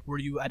 Like, were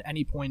you at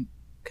any point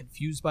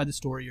confused by the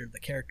story or the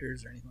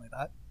characters or anything like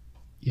that?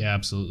 Yeah,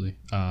 absolutely.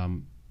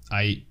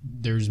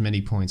 There's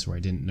many points where I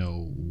didn't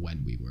know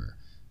when we were,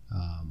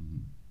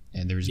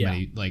 and there's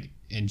many, like,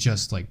 and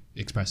just like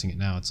expressing it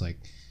now, it's like,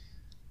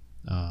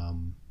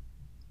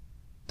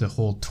 the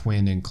whole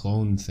twin and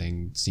clone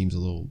thing seems a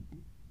little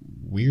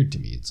weird to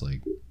me. It's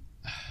like,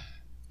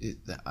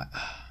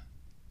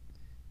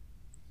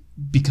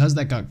 because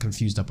that got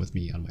confused up with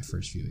me on my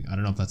first viewing. I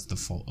don't know if that's the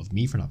fault of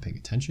me for not paying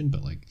attention,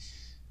 but like,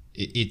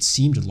 it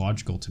seemed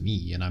logical to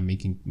me, and I'm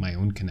making my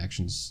own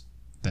connections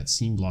that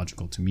seemed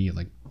logical to me.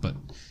 Like, but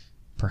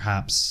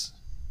perhaps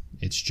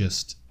It's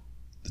just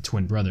the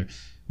twin brother,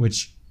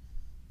 which,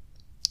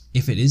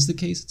 if it is the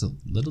case, it's a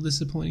little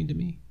disappointing to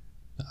me.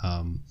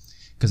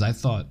 Because I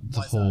thought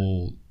the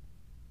whole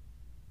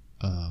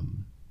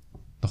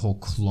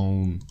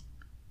clone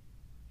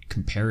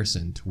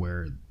comparison to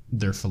where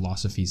their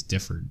philosophies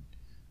differed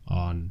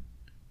on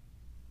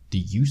the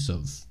use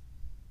of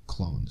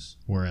clones,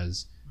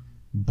 whereas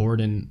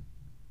Borden,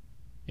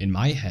 in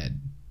my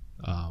head,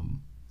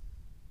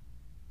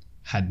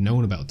 had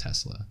known about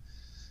Tesla,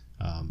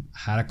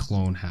 had a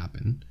clone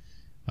happen,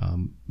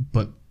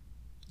 but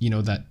you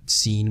know that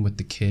scene with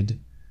the kid,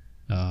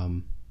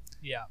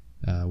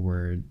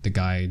 where the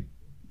guy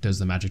does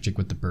the magic trick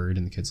with the bird,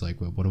 and the kid's like,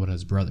 well, what about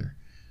his brother?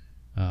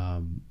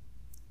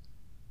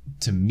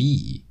 To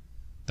me,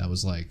 that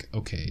was like,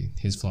 okay,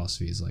 his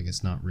philosophy is like,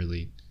 it's not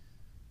really,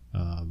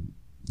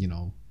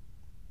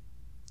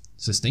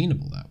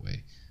 sustainable that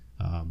way.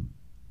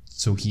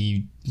 So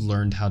he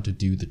learned how to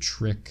do the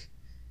trick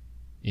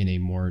in a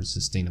more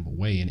sustainable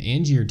way. And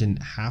Angier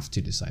didn't have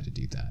to decide to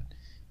do that,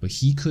 but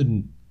he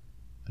couldn't,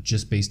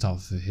 just based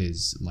off of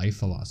his life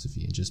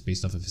philosophy and just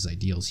based off of his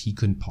ideals, he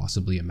couldn't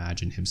possibly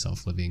imagine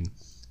himself living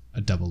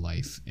a double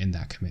life in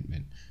that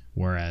commitment.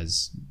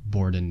 Whereas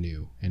Borden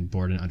knew and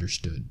Borden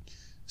understood.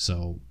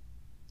 So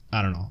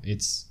I don't know.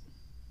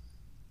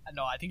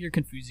 No, I think you're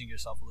confusing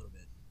yourself a little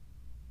bit.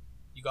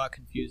 You got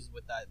confused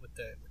with that, with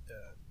the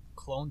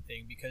clone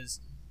thing, because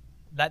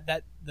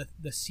the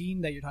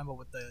scene that you're talking about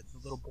with the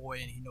little boy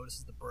and he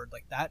notices the bird,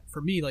 like that,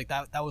 for me, like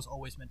that was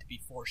always meant to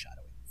be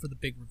foreshadowing for the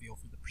big reveal,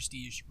 for the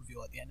prestige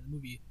reveal at the end of the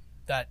movie,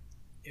 that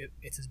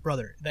it's his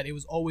brother, that it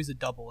was always a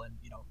double. And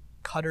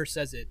Cutter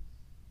says it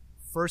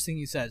first thing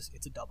he says,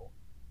 it's a double,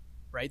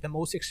 right? The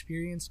most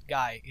experienced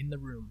guy in the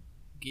room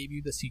gave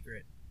you the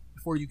secret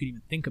before you could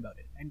even think about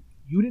it, and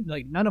you didn't,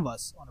 like, none of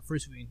us on a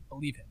first viewing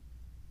believe him,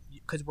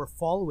 because we're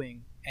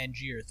following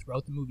Angier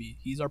throughout the movie.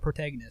 He's our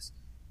protagonist.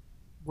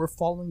 We're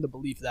following the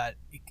belief that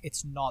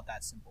it's not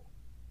that simple.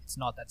 It's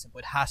not that simple.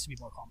 It has to be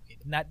more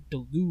complicated, and that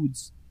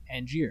deludes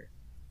Angier.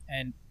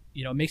 And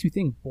it makes me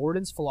think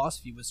Borden's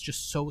philosophy was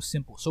just so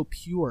simple, so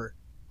pure,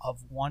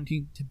 of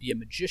wanting to be a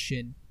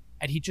magician,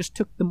 and he just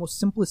took the most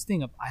simplest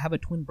thing of, I have a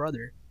twin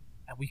brother,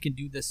 and we can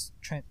do this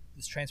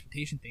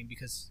transportation thing,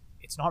 because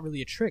it's not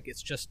really a trick.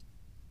 It's just,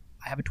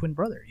 I have a twin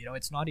brother.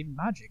 It's not even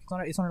magic.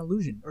 It's not an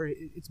illusion, or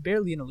it's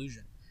barely an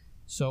illusion.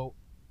 So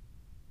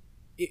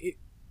it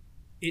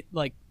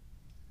like,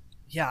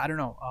 yeah, I don't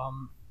know.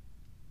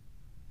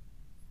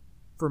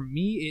 For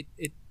me,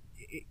 it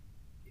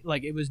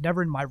like, it was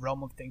never in my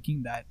realm of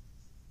thinking that,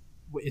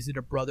 is it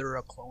a brother or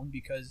a clone?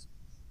 Because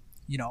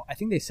I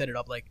think they set it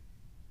up like,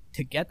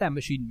 to get that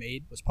machine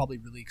made was probably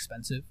really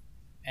expensive,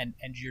 and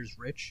Angier's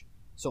rich,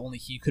 so only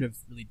he could have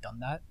really done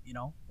that.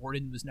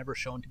 Borden was never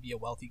shown to be a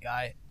wealthy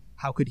guy.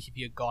 How could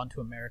he have gone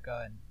to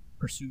America and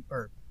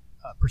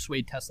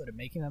persuade Tesla to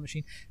making that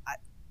machine?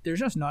 There's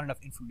just not enough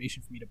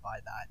information for me to buy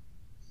that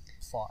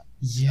plot.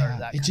 Yeah,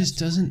 that it just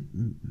doesn't.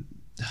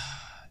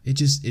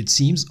 It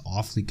seems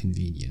awfully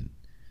convenient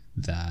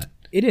that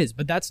it is,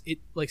 but that's it.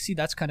 Like, see,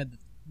 that's kind of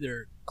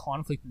their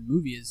conflict in the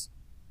movie, is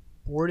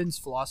Borden's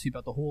philosophy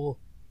about the whole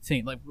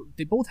thing. Like,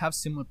 they both have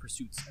similar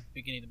pursuits at the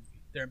beginning of the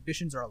movie. Their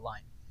ambitions are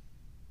aligned.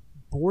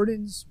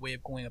 Borden's way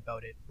of going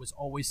about it was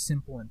always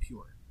simple and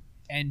pure.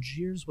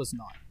 Angier's was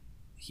not.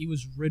 He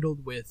was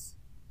riddled with,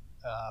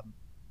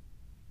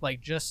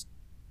 just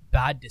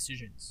bad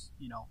decisions,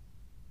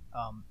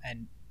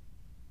 and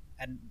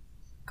a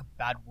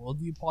bad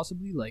worldview,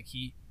 possibly. Like,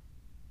 he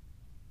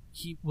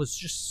was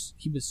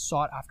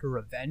sought after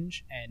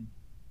revenge and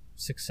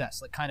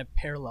success, like, kind of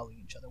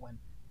paralleling each other. When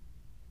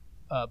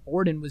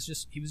Borden was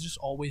just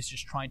always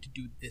just trying to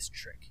do this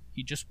trick.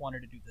 He just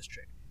wanted to do this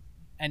trick,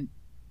 and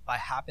by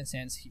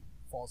happenstance, he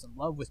falls in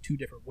love with two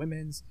different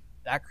women.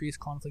 That creates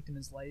conflict in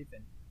his life,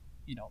 and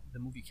the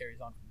movie carries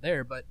on from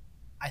there. But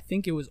I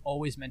think it was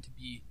always meant to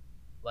be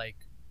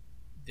like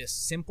this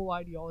simple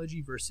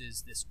ideology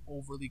versus this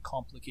overly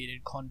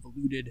complicated,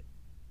 convoluted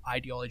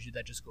ideology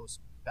that just goes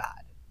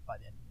bad by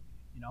the end of the movie.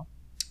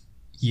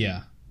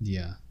 Yeah.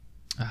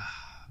 Man,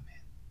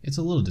 it's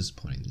a little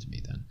disappointing to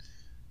me then.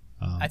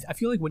 I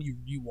feel like when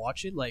you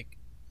watch it, like,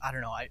 I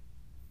don't know, I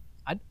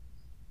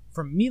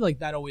for me, like,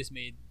 that always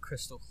made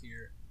crystal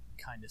clear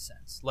kind of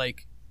sense.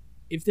 Like,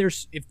 if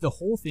the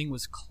whole thing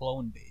was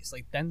clone based,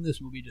 like, then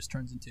this movie just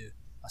turns into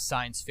a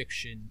science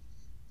fiction.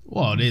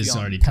 Well, it is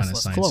already kind of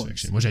science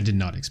fiction, which I did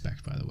not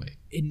expect, by the way.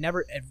 It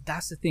never.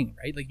 That's the thing,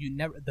 right? Like,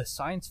 the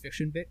science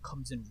fiction bit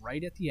comes in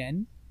right at the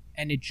end,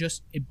 and it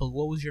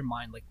blows your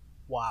mind. Like,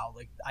 wow,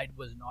 like, I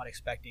was not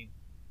expecting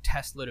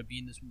Tesla to be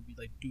in this movie,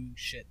 like, doing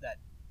shit that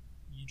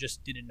you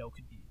just didn't know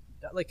could be.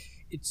 Like,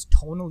 it's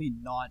tonally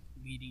not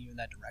leading you in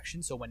that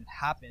direction. So when it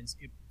happens,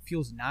 it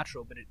feels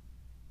natural, but it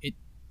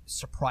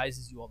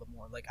surprises you all the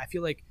more. Like, I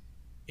feel like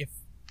if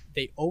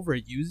they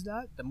overused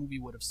that, the movie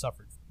would have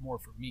suffered more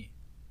for me.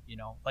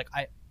 Like,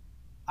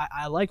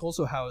 I like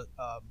also how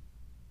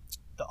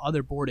the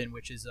other Borden,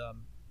 which is I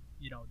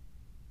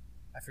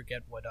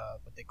forget what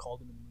they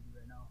called him in the movie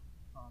right now,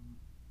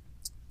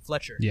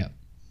 Fletcher. Yeah.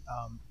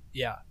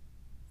 Yeah.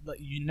 like,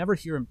 you never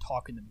hear him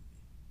talk in the movie.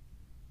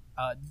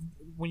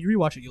 When you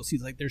rewatch it, you'll see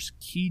like there's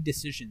key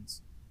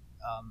decisions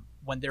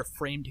when they're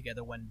framed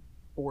together. When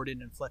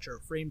Borden and Fletcher are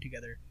framed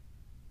together,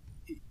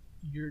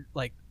 you're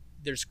like,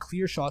 there's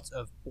clear shots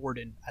of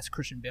Borden as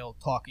Christian Bale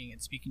talking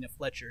and speaking to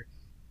Fletcher,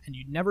 and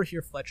you never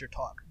hear Fletcher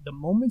talk. The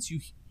moments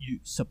you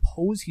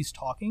suppose he's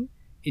talking,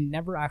 it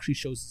never actually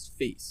shows his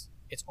face.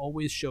 It's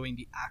always showing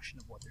the action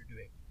of what they're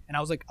doing. And I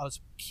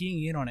was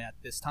keying in on it at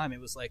this time. It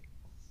was like,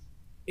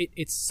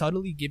 it's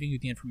subtly giving you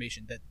the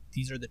information that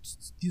these are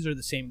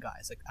the same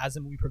guys. Like, as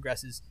the movie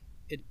progresses,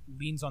 it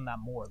leans on that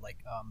more. Like,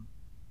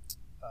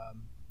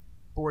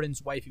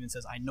 Borden's wife even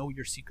says, "I know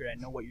your secret. I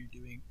know what you're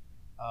doing."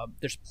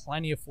 There's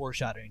plenty of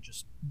foreshadowing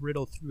just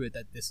riddled through it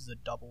that this is a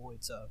double.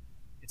 It's a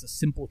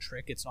simple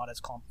trick. It's not as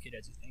complicated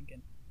as you think.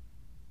 And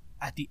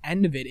at the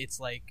end of it, it's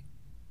like,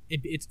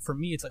 it's for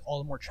me, it's like all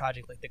the more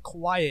tragic. Like, the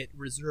quiet,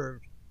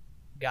 reserved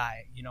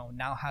guy,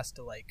 now has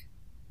to like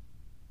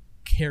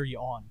carry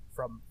on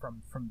from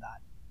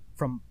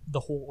the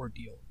whole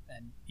ordeal,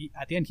 and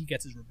at the end he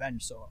gets his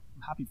revenge, so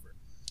I'm happy for him.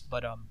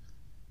 But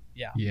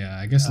yeah,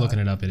 I guess looking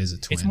it up, it is a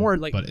twin. It's more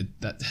like, but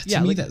that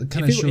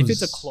kind of shows, if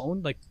it's a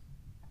clone, like,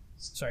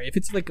 sorry, if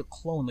it's like a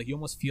clone, like, you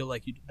almost feel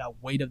like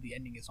that weight of the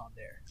ending is on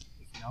there,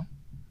 like,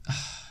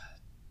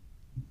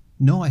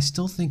 No, I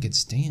still think it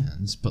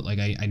stands, but like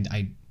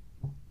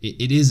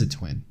it is a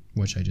twin,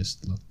 which I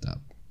just looked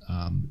up.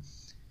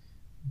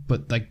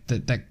 But like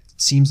that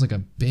seems like a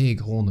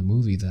big hole in the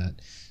movie,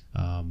 that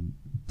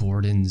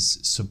Borden's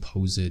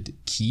supposed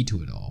key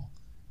to it all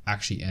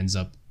actually ends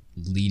up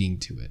leading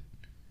to it.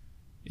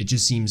 It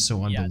just seems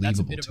so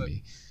unbelievable to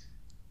me.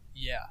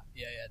 Yeah.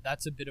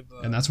 That's a bit of a,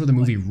 and that's where the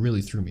movie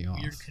really threw me off.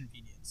 Weird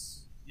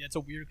convenience. Yeah, it's a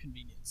weird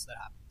convenience that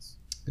happens.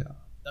 Yeah.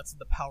 That's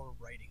the power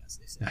of writing, as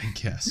they say. I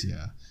guess,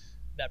 yeah.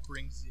 that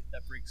brings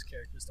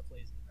characters to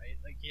places, right?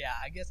 Like, yeah,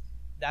 I guess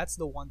that's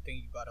the one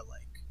thing you gotta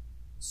like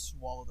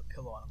swallow the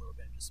pillow on a little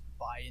bit and just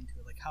buy into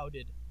it. Like,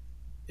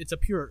 it's a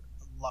pure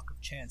luck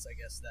of chance, I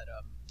guess, that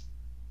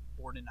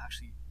Borden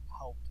actually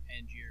helped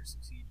Angier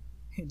succeed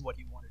in what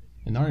he wanted to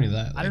do. And not only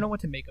that, I don't know what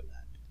to make of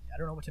that. I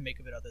don't know what to make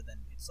of it other than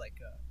it's like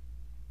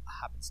a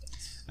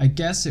happenstance. I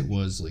guess it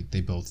was like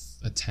they both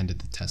attended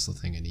the Tesla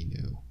thing and he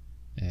knew,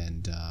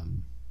 and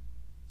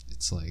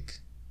it's like,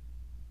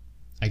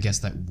 I guess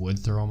that would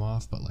throw him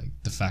off, but like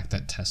the fact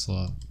that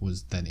Tesla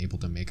was then able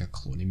to make a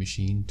cloning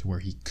machine to where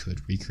he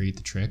could recreate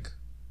the trick,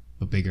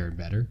 but bigger and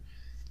better,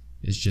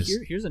 is just...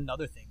 Here's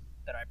another thing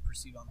that I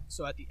perceive on.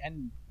 So at the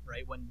end,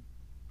 right, when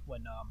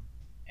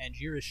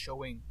Angier is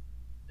showing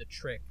the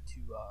trick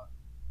to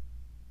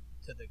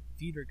the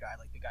theater guy,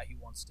 like the guy he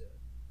wants to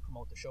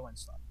promote the show and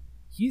stuff,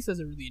 he says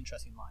a really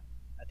interesting line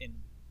at the end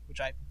of the movie,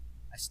 which I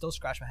still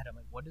scratch my head. I'm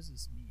like, what does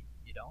this mean?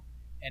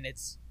 And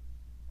it's,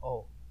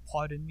 "Oh,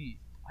 pardon me.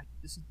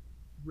 This is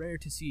rare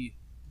to see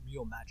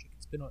real magic.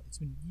 It's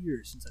been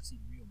years since I've seen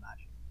real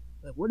magic."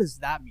 Like, what does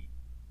that mean?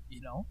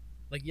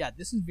 Like, yeah,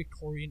 this is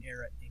Victorian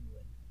era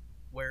England,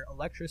 where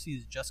electricity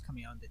is just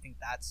coming out, and they think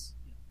that's,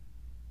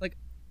 like,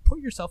 put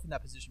yourself in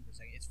that position for a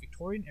second. It's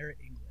Victorian era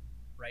England,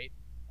 right?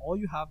 All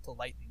you have to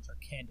light things are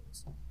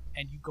candles,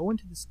 and you go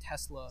into this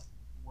Tesla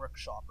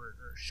workshop or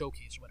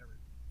showcase or whatever,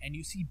 and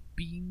you see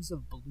beams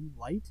of blue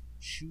light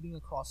shooting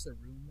across the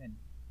room, and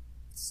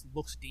it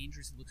looks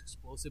dangerous, it looks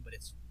explosive, but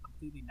it's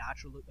completely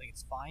natural, like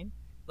it's fine.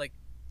 Like,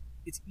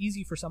 it's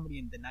easy for somebody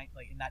in the night,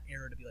 like in that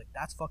era, to be like,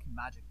 that's fucking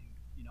magic, dude.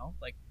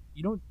 Like,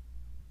 you don't,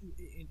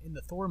 in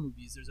the Thor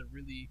movies, there's a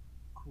really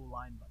cool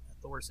line that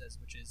Thor says,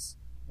 which is,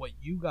 what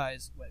he's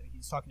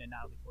talking to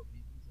Natalie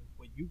Portman, he's like,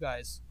 what you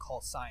guys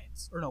call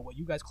science, or no, what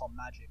you guys call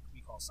magic,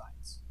 we call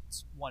science.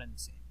 It's one and the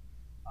same,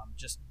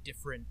 just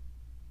different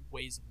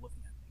ways of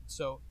looking at things.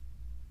 So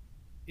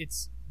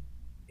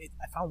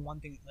I found one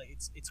thing, like,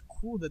 it's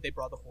cool that they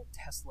brought the whole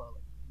Tesla,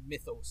 like,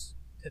 mythos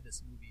to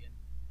this movie, and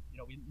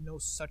we know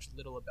such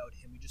little about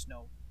him. We just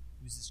know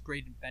he was this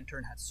great inventor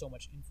and had so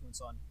much influence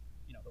on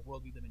the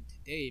world we live in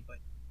today. But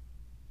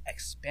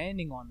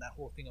expanding on that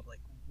whole thing of like,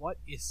 what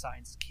is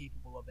science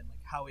capable of, and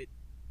like how it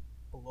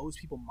blows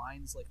people's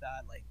minds like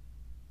that, like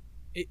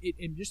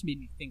it just made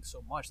me think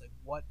so much. Like,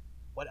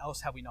 what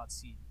else have we not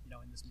seen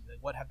in this movie?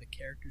 Like, what have the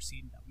characters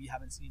seen that we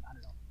haven't seen? I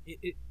don't know.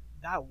 It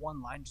that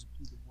one line just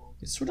blew the world.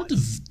 It sort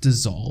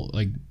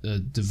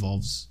of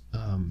devolves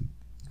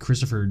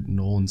Christopher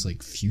Nolan's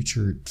like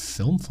future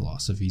film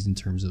philosophies in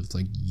terms of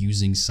like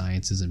using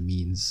science as a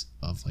means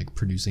of like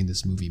producing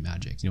this movie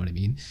magic. You know what I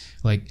mean?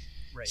 Like,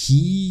 right.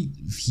 He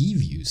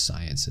views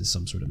science as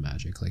some sort of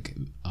magic, like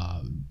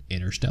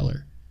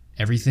Interstellar.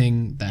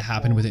 Everything that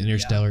happened with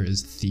Interstellar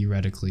is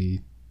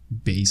theoretically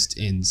based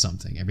in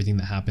something. Everything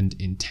that happened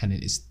in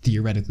Tenet is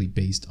theoretically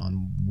based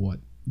on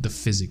what the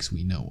physics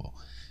we know.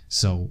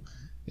 So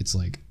it's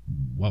like,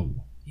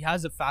 whoa. He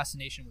has a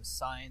fascination with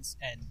science,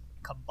 and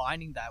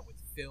combining that with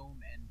film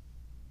and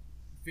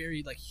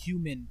very like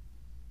human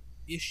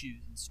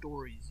issues and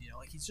stories,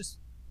 like he's just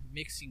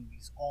mixing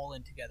these all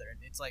in together, and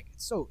it's like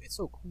it's so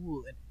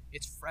cool, and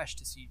it's fresh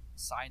to see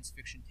science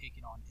fiction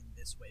taken on in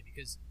this way,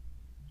 because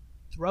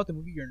throughout the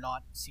movie you're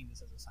not seeing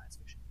this as a science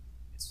fiction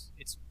movie.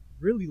 It's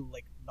really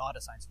like not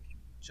a science fiction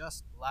movie.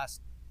 Just the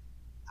last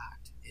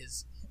act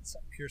is it's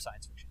pure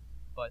science fiction.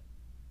 But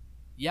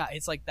yeah,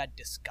 it's like that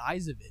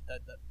disguise of it.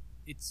 That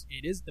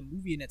it is the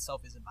movie in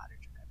itself is a matter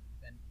trick, I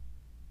believe. And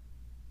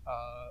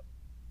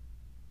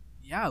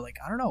yeah, like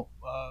I don't know.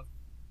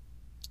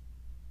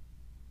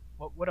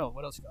 What else?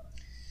 What else you got?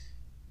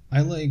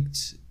 I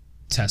liked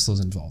Tesla's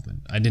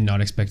involvement. I did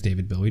not expect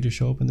David Bowie to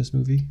show up in this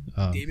movie.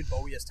 David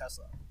Bowie as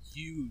Tesla,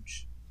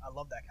 huge. I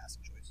love that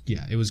casting choice.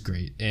 Yeah, it was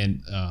great,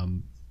 and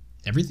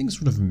everything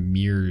sort of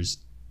mirrors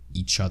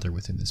each other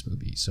within this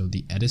movie. So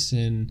the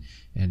Edison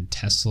and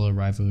Tesla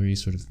rivalry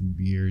sort of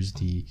mirrors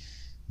the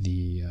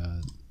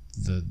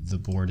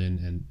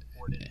Borden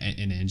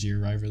and Angier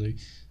rivalry.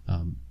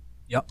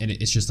 Yep. And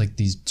it's just like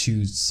these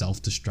two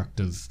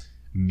self-destructive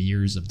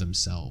mirrors of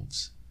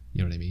themselves.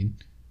 You know what I mean?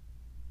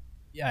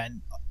 Yeah,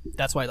 and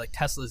that's why like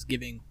Tesla's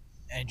giving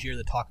Angier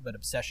the talk about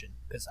obsession,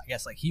 because I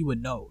guess like he would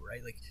know,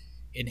 right? Like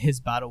in his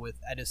battle with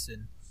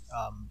Edison,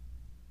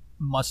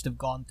 must have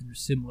gone through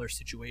similar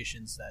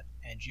situations that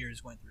Angier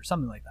is going through,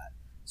 something like that.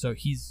 So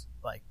he's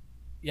like,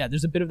 yeah,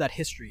 there's a bit of that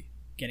history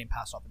getting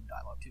passed off in the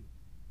dialogue too.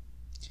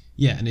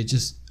 Yeah, and it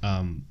just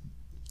and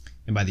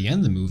by the end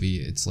of the movie,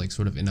 it's like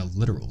sort of in a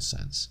literal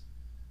sense,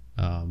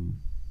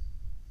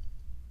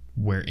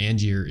 where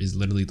Angier is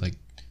literally like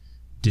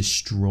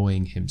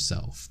destroying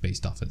himself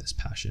based off of this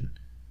passion.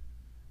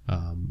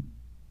 And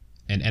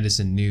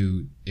Edison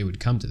knew it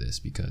would come to this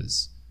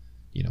because,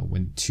 you know,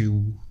 when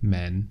two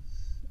men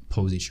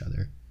oppose each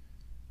other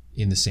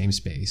in the same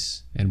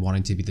space and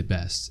wanting to be the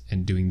best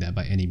and doing that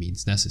by any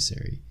means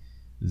necessary,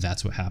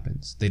 that's what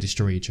happens. They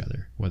destroy each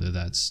other, whether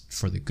that's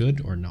for the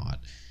good or not.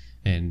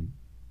 And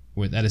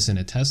with Edison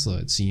and Tesla,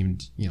 it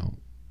seemed, you know,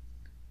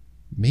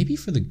 maybe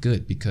for the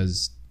good,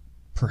 because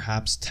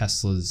perhaps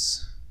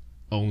Tesla's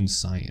own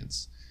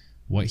science,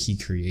 what he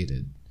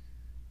created,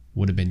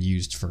 would have been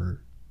used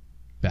for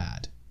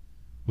bad,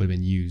 would have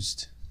been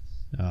used,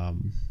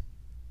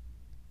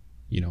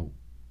 you know,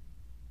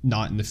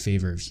 not in the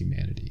favor of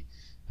humanity,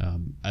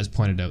 as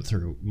pointed out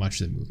through much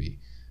of the movie.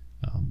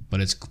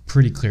 But it's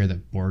pretty clear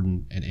that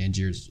Borden and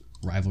Angier's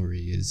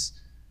rivalry is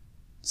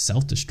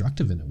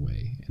self-destructive in a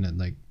way. And then,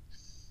 like,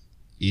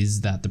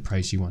 is that the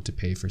price you want to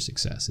pay for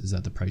success? Is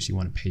that the price you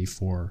want to pay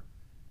for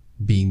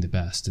being the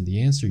best? And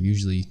the answer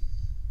usually,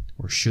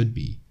 or should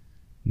be,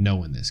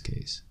 no in this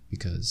case,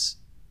 because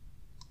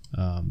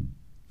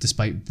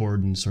despite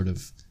Borden sort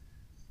of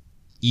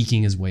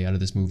eking his way out of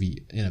this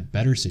movie in a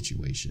better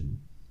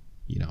situation,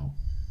 you know,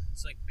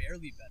 it's like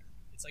barely better.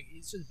 It's like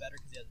it's just better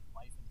because he has his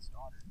wife and his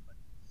daughter, but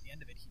at the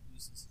end of it, he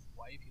loses his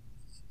wife, he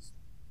loses his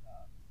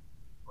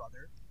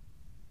brother,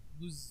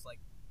 he loses like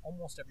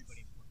almost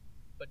everybody important,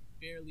 but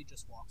barely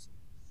just walks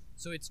away.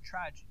 So it's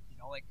tragic, you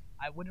know. Like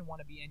I wouldn't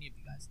want to be any of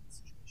you guys in this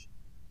situation.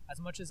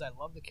 As much as I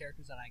love the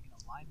characters and I can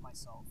align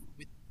myself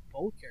with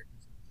both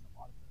characters in a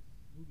lot of the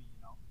movie,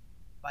 you know,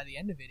 by the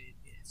end of it,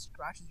 it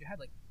scratches your head.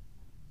 Like,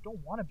 you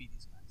don't want to be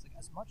these guys. Like,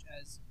 as much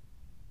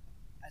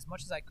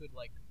as I could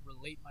like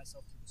relate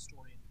myself to the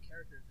story and the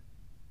characters, and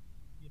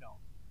you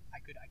know, I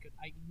can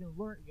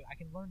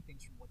learn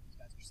things from what these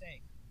guys are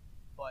saying.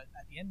 But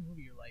at the end of the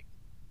movie, you're like,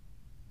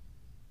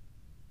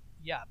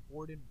 yeah,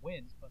 Borden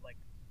wins, but like,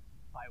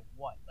 by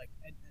what? Like,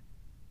 and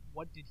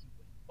what did he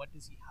win? What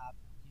does he have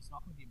now? He's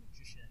not going to be a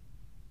magician anymore.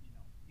 You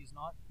know, he's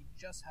not. He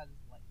just has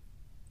his life,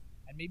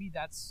 and maybe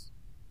that's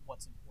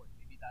what's important.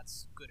 Maybe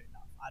that's good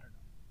enough. I don't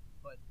know,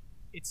 but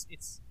it's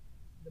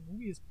the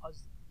movie is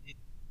puzzling.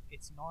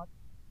 It's not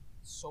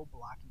so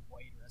black and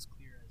white or as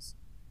clear as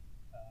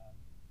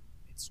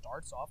it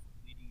starts off with,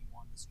 leading you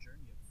on this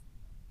journey of,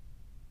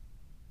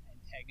 you know,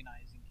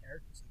 antagonizing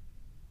characters. Like,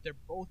 they're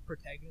both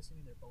protagonists and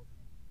they're both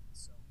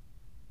antagonists, so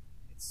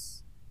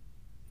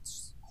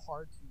it's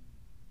hard to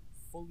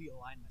fully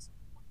align myself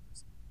with one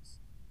person.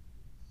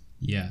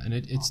 Yeah, and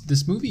it's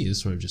this movie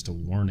is sort of just a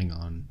warning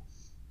on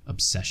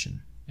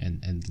obsession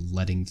and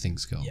letting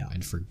things go, yeah,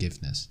 and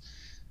forgiveness.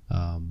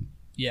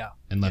 Yeah.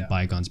 And let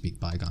bygones be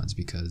bygones,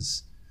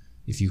 because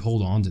if you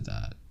hold on to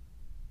that,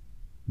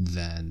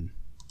 then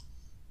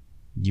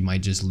you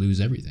might just lose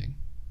everything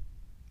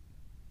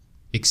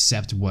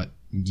except what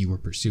you were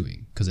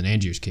pursuing. Because in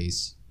Angier's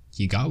case,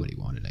 he got what he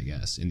wanted, I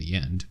guess, in the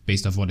end,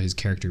 based off what his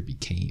character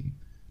became,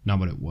 not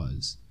what it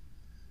was.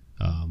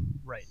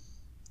 Right.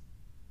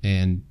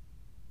 And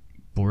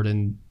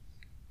Borden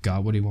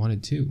got what he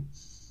wanted too,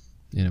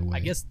 in a way. I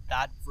guess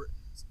that,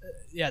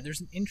 yeah, there's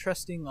an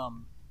interesting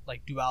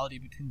like duality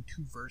between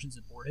two versions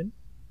of Borden,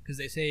 because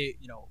they say,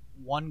 you know,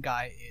 one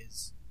guy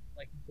is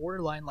like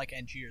borderline like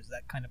Angier's,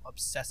 that kind of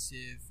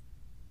obsessive,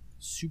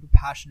 super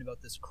passionate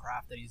about this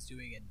craft that he's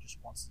doing and just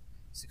wants to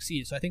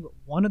succeed. So I think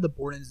one of the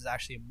Bordens is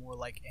actually more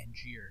like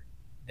Angier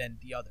than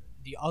the other.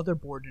 The other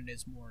Borden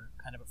is more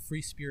kind of a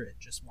free spirit,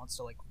 just wants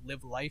to like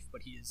live life,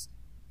 but he is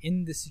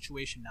in this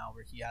situation now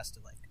where he has to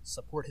like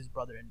support his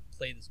brother and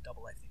play this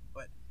double life thing.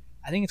 But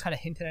I think it's kind of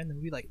hinted at in the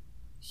movie, like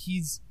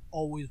he's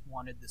always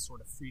wanted this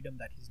sort of freedom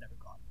that he's never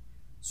gotten.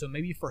 So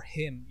maybe for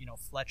him, you know,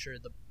 Fletcher,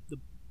 the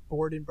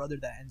Borden brother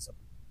that ends up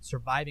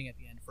surviving at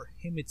the end, for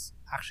him it's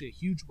actually a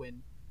huge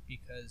win,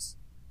 because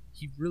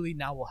he really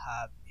now will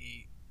have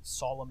a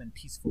solemn and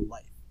peaceful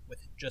life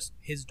with just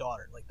his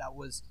daughter. Like that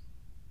was,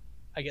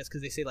 I guess,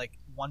 because they say like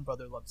one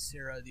brother loved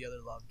Sarah, the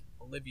other loved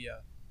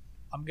Olivia.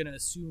 I'm gonna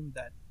assume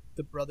that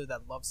the brother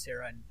that loved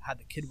Sarah and had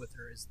the kid with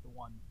her is the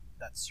one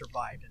that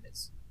survived and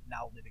is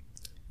now living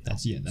with her.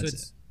 That's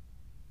it.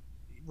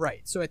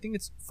 Right. So I think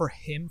it's for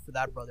him, for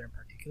that brother in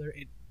particular,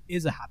 it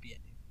is a happy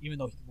ending, even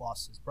though he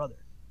lost his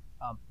brother.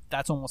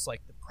 That's almost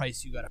like the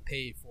price you got to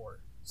pay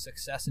for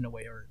success in a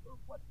way, or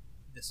what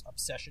this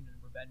obsession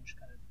and revenge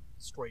kind of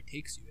story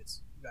takes you.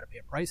 It's you got to pay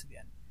a price at the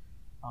end.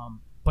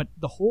 But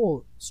the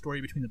whole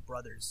story between the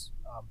brothers,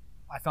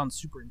 I found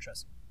super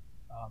interesting.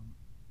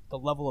 The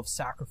level of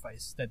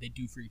sacrifice that they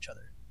do for each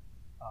other.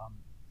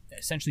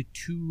 Essentially,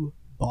 two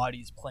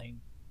bodies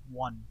playing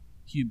one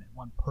human,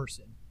 one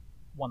person,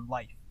 one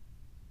life.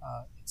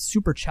 It's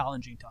super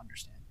challenging to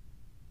understand.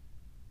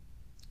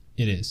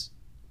 It is,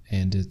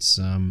 and it's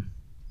I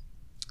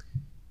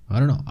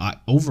don't know.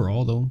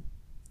 Overall, though,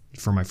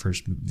 for my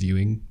first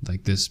viewing,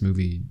 like this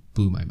movie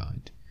blew my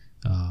mind.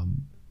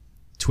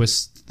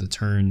 Twists, the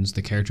turns,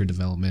 the character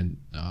development,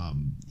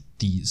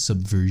 the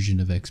subversion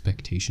of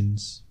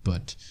expectations,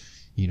 but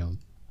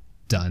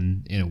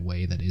done in a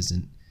way that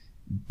isn't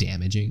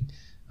damaging.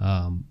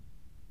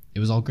 It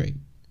was all great,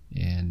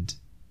 and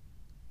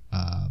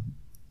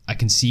I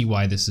can see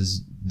why this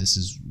is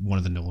one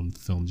of the Nolan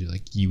films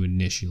you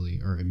initially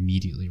or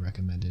immediately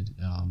recommended.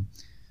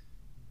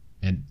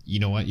 And you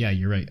know what? Yeah,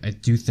 you're right. I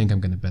do think I'm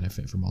going to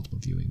benefit from multiple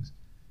viewings,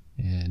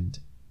 and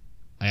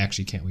I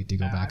actually can't wait to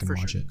go back and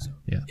watch it. So.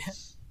 Yeah.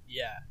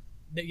 Yeah.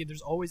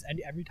 There's always,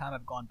 every time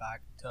I've gone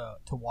back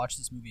to watch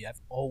this movie,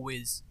 I've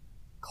always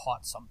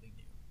caught something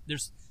new.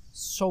 There's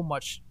so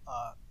much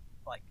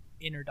like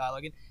inner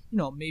dialogue, and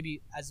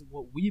maybe as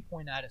what we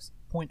point out as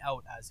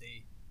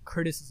a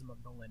criticism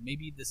of Nolan,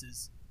 maybe this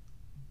is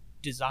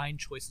design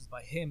choices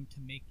by him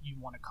to make you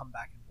want to come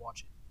back and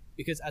watch it.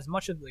 Because as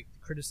much of like the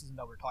criticism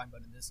that we're talking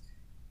about in this,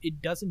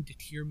 it doesn't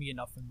deter me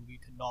enough from the movie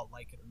to not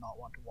like it or not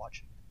want to watch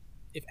it again.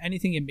 If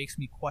anything, it makes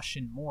me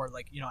question more.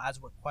 Like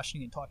as we're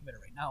questioning and talking about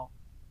it right now,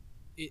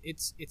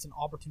 it's an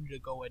opportunity to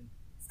go and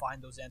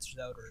find those answers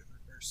out or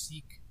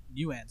seek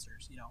new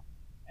answers.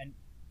 And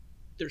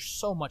there's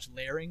so much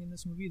layering in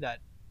this movie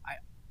that I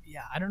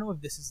don't know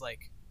if this is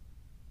like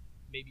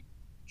maybe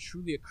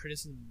truly a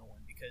criticism of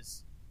Nolan,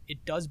 because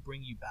it does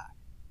bring you back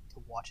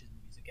to watch his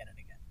movies again and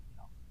again.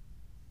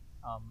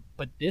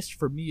 But this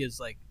for me is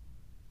like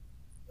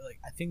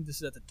I think this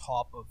is at the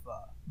top of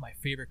my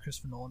favorite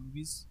Christopher Nolan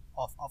movies.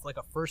 Off like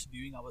a first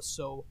viewing, I was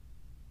so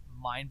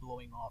mind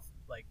blowing off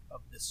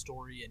of the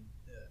story and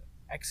the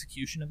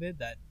execution of it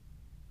that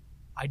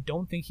I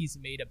don't think he's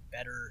made a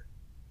better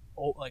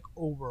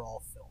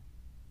overall film.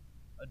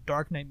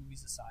 Dark Knight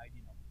movies aside,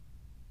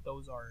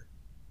 those are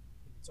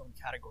in its own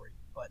category.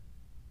 But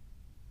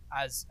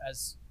as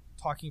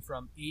talking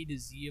from A to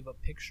Z of a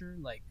picture,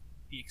 like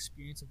the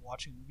experience of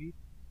watching a movie,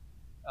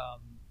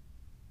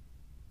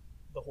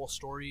 the whole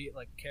story,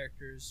 like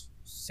characters,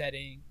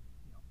 setting,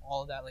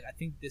 all of that. Like I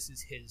think this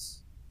is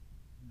his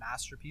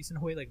masterpiece in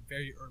a way, like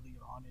very early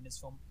on in his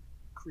film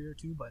career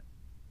too. But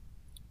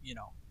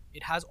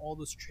it has all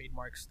those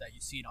trademarks that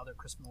you see in other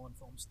Christopher Nolan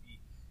films: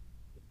 the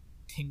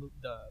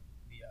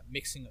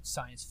mixing of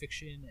science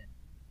fiction and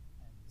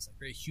this like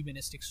very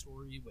humanistic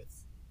story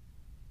with,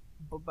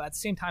 but at the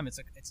same time, it's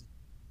a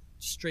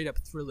straight up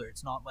thriller.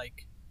 It's not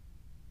like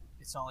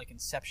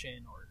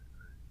Inception or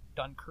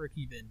Dunkirk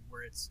even,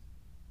 where it's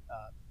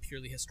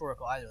purely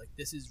historical either. Like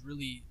this is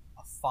really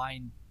a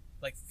fine,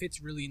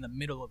 fits really in the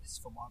middle of his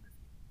filmography.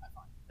 I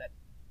find that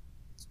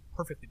it's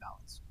perfectly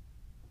balanced.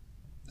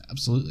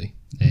 Absolutely.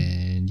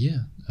 And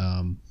yeah,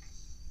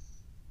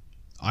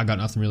 I got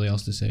nothing really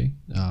else to say.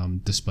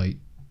 Despite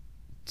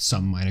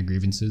some minor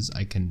grievances,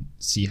 I can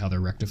see how they're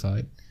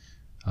rectified.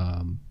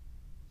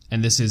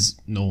 And this is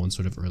Nolan's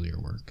sort of earlier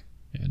work,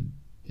 and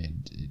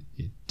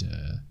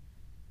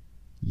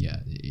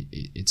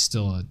it's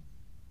still a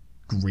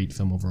great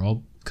film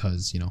overall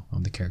because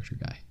I'm the character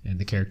guy, and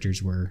the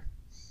characters were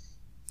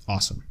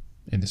awesome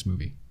in this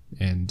movie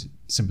and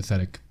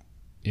sympathetic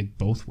in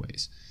both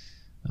ways,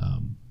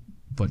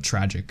 but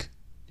tragic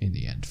in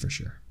the end for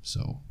sure.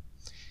 So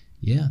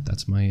yeah,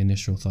 that's my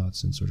initial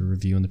thoughts and sort of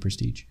review on The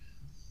Prestige.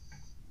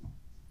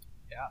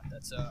 Yeah,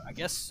 that's I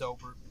guess so.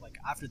 We're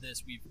after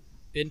this, we've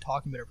been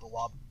talking about it for a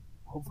while.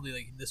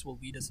 Hopefully, this will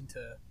lead us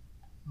into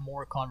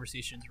more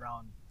conversations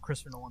around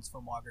Christopher Nolan's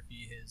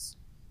filmography. His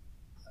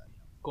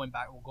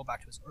we'll go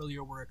back to his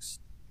earlier works,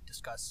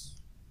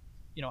 discuss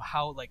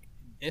how in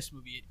this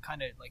movie it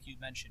kind of, like you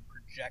mentioned,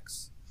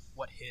 projects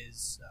what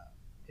his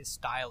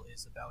style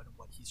is about and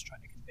what he's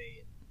trying to convey,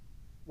 and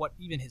what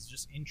even his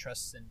just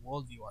interests and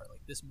worldview are.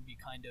 Like this movie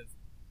kind of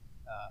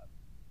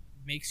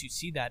makes you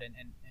see that, and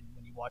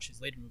when you watch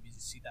his later movies,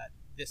 you see that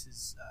this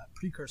is a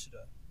precursor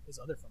to his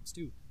other films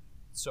too.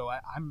 So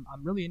I'm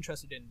really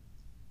interested in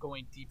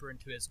going deeper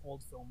into his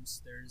old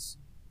films. There's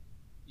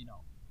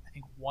I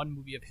think one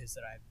movie of his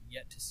that I've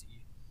yet to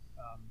see,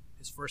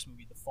 his first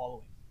movie, The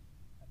Following.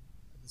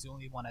 It's the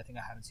only one I think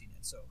I haven't seen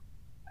it. So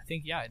I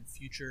think in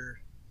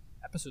future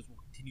episodes we'll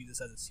continue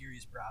this as a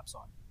series, perhaps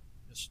on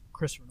just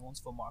Christopher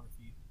Nolan's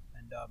filmography.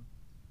 And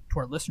to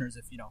our listeners,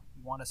 if you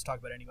want us to talk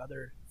about any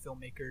other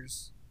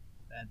filmmakers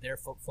and their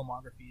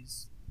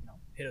filmographies,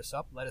 hit us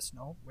up. Let us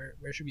know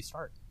where should we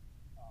start.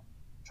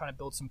 Trying to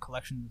build some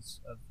collections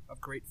of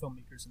great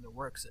filmmakers and their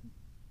works and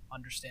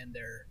understand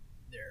their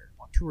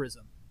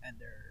auteurism and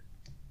their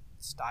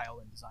style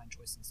and design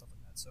choice and stuff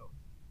like that. So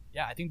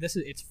I think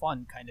it's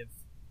fun kind of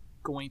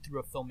going through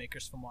a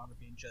filmmaker's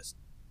filmography and just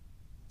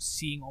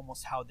seeing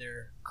almost how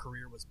their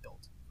career was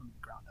built from the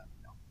ground up.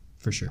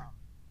 For sure.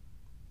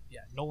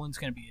 Nolan's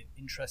going to be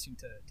interesting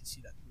to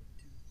see that through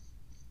too.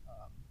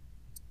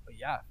 But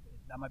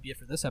that might be it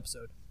for this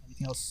episode.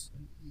 Anything else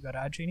you got to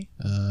add, Cheney?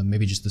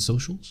 Maybe just the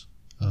socials.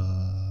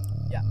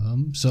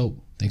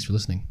 So thanks for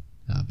listening.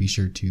 Be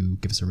sure to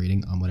give us a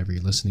rating on whatever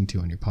you're listening to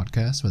on your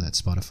podcast, whether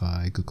that's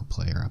Spotify, Google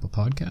Play, or Apple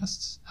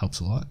Podcasts. Helps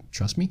a lot,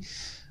 trust me.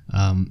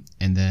 And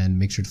then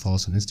make sure to follow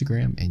us on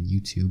Instagram and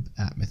YouTube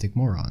at Mythic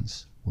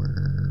Morons,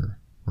 where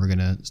we're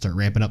gonna start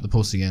ramping up the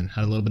posts again.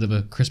 Had a little bit of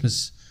a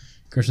Christmas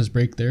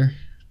break there.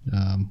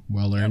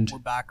 Well earned. We're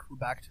back.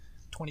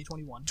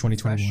 2021.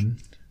 2021.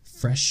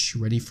 Fresh,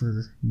 ready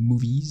for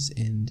movies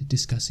and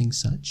discussing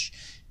such.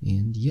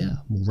 And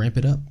we'll ramp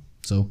it up.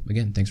 So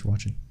again, thanks for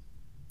watching.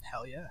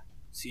 Hell yeah.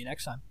 See you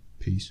next time.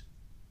 Peace.